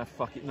 Nah,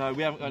 fuck it. No,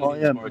 we haven't got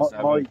anything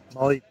inspiring to have.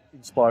 My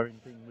inspiring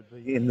thing would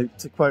be,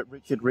 to quote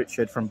Richard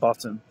Richard from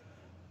Bottom,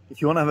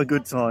 if you want to have a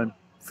good time,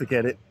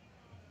 forget it.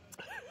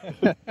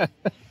 There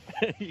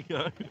you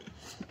go.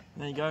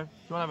 There you go.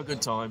 If you want to have a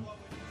good time,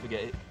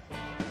 forget it.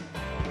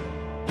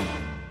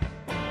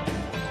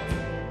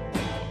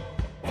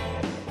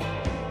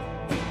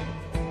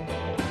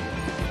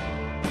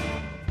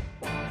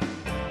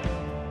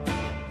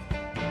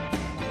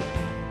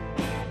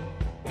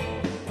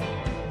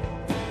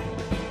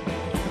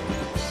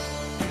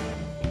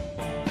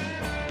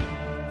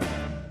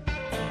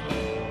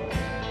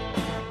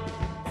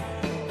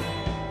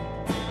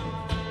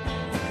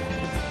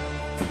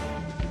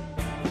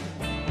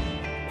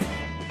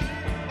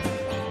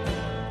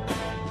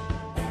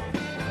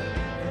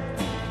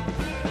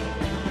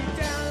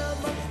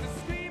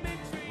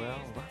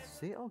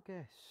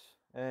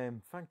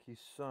 Thank you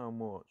so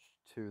much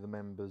to the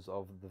members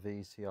of the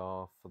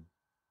VCR for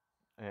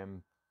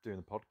doing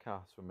the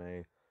podcast with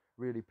me.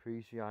 Really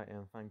appreciate it,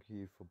 and thank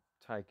you for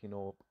taking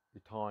up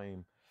your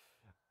time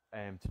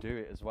to do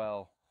it as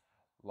well.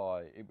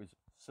 Like, it was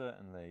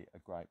certainly a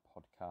great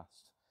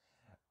podcast.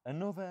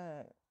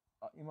 Another,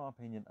 in my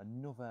opinion,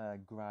 another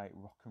great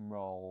rock and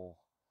roll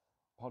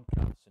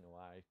podcast in a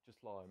way. Just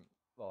like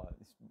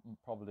this is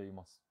probably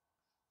my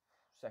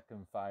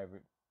second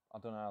favourite. I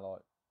don't know,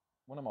 like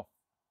one of my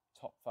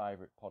top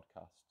favourite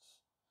podcasts,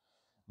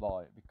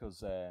 like,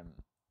 because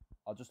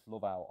I just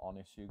love how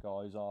honest you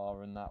guys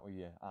are and that with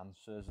your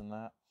answers and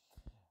that,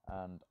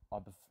 and I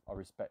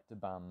respect a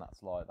band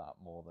that's like that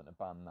more than a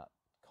band that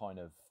kind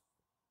of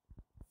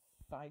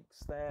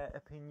fakes their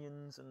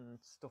opinions and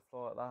stuff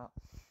like that.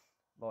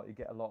 Like, you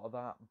get a lot of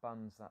that,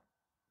 bands that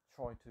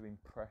try to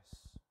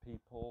impress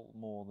people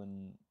more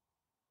than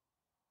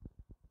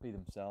be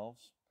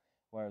themselves,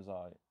 whereas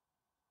I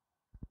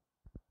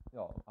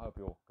hope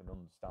you all can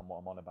understand what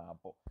I'm on about.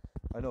 But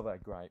another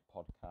great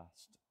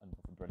podcast,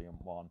 another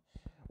brilliant one.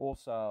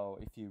 Also,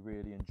 if you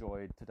really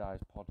enjoyed today's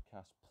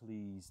podcast,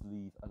 please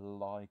leave a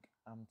like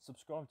and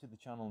subscribe to the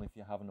channel if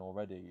you haven't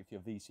already. If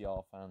you're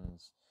VCR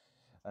fans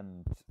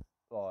and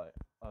like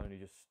only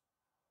just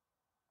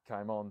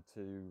came on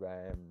to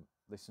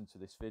listen to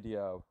this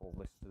video or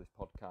listen to this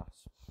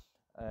podcast,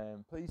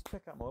 please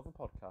check out my other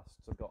podcasts.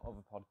 I've got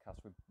other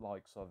podcasts with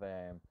likes of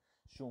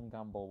Sean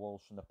Gamble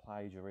Walsh and the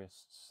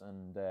Plagiarists,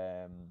 and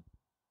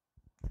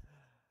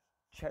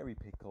Cherry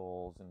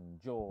Pickles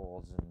and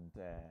Jaws, and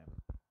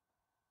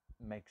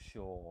Meg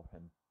Shaw,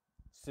 and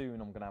soon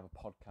I'm going to have a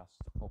podcast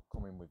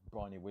upcoming with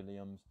Bryony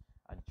Williams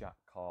and Jack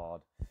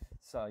Card.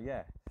 So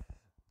yeah,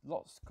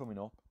 lots coming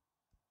up,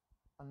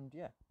 and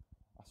yeah,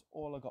 that's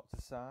all I got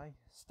to say.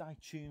 Stay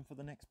tuned for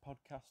the next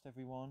podcast,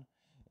 everyone.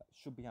 It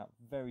should be out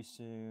very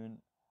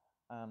soon,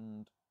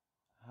 and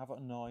have a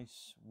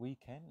nice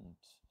weekend.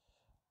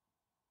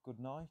 Good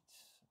night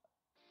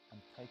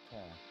and take care.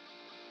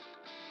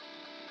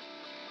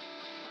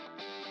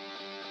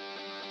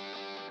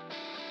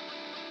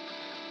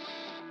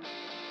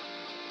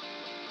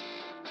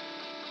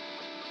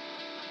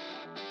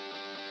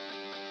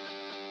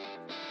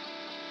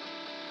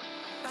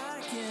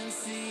 I can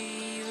see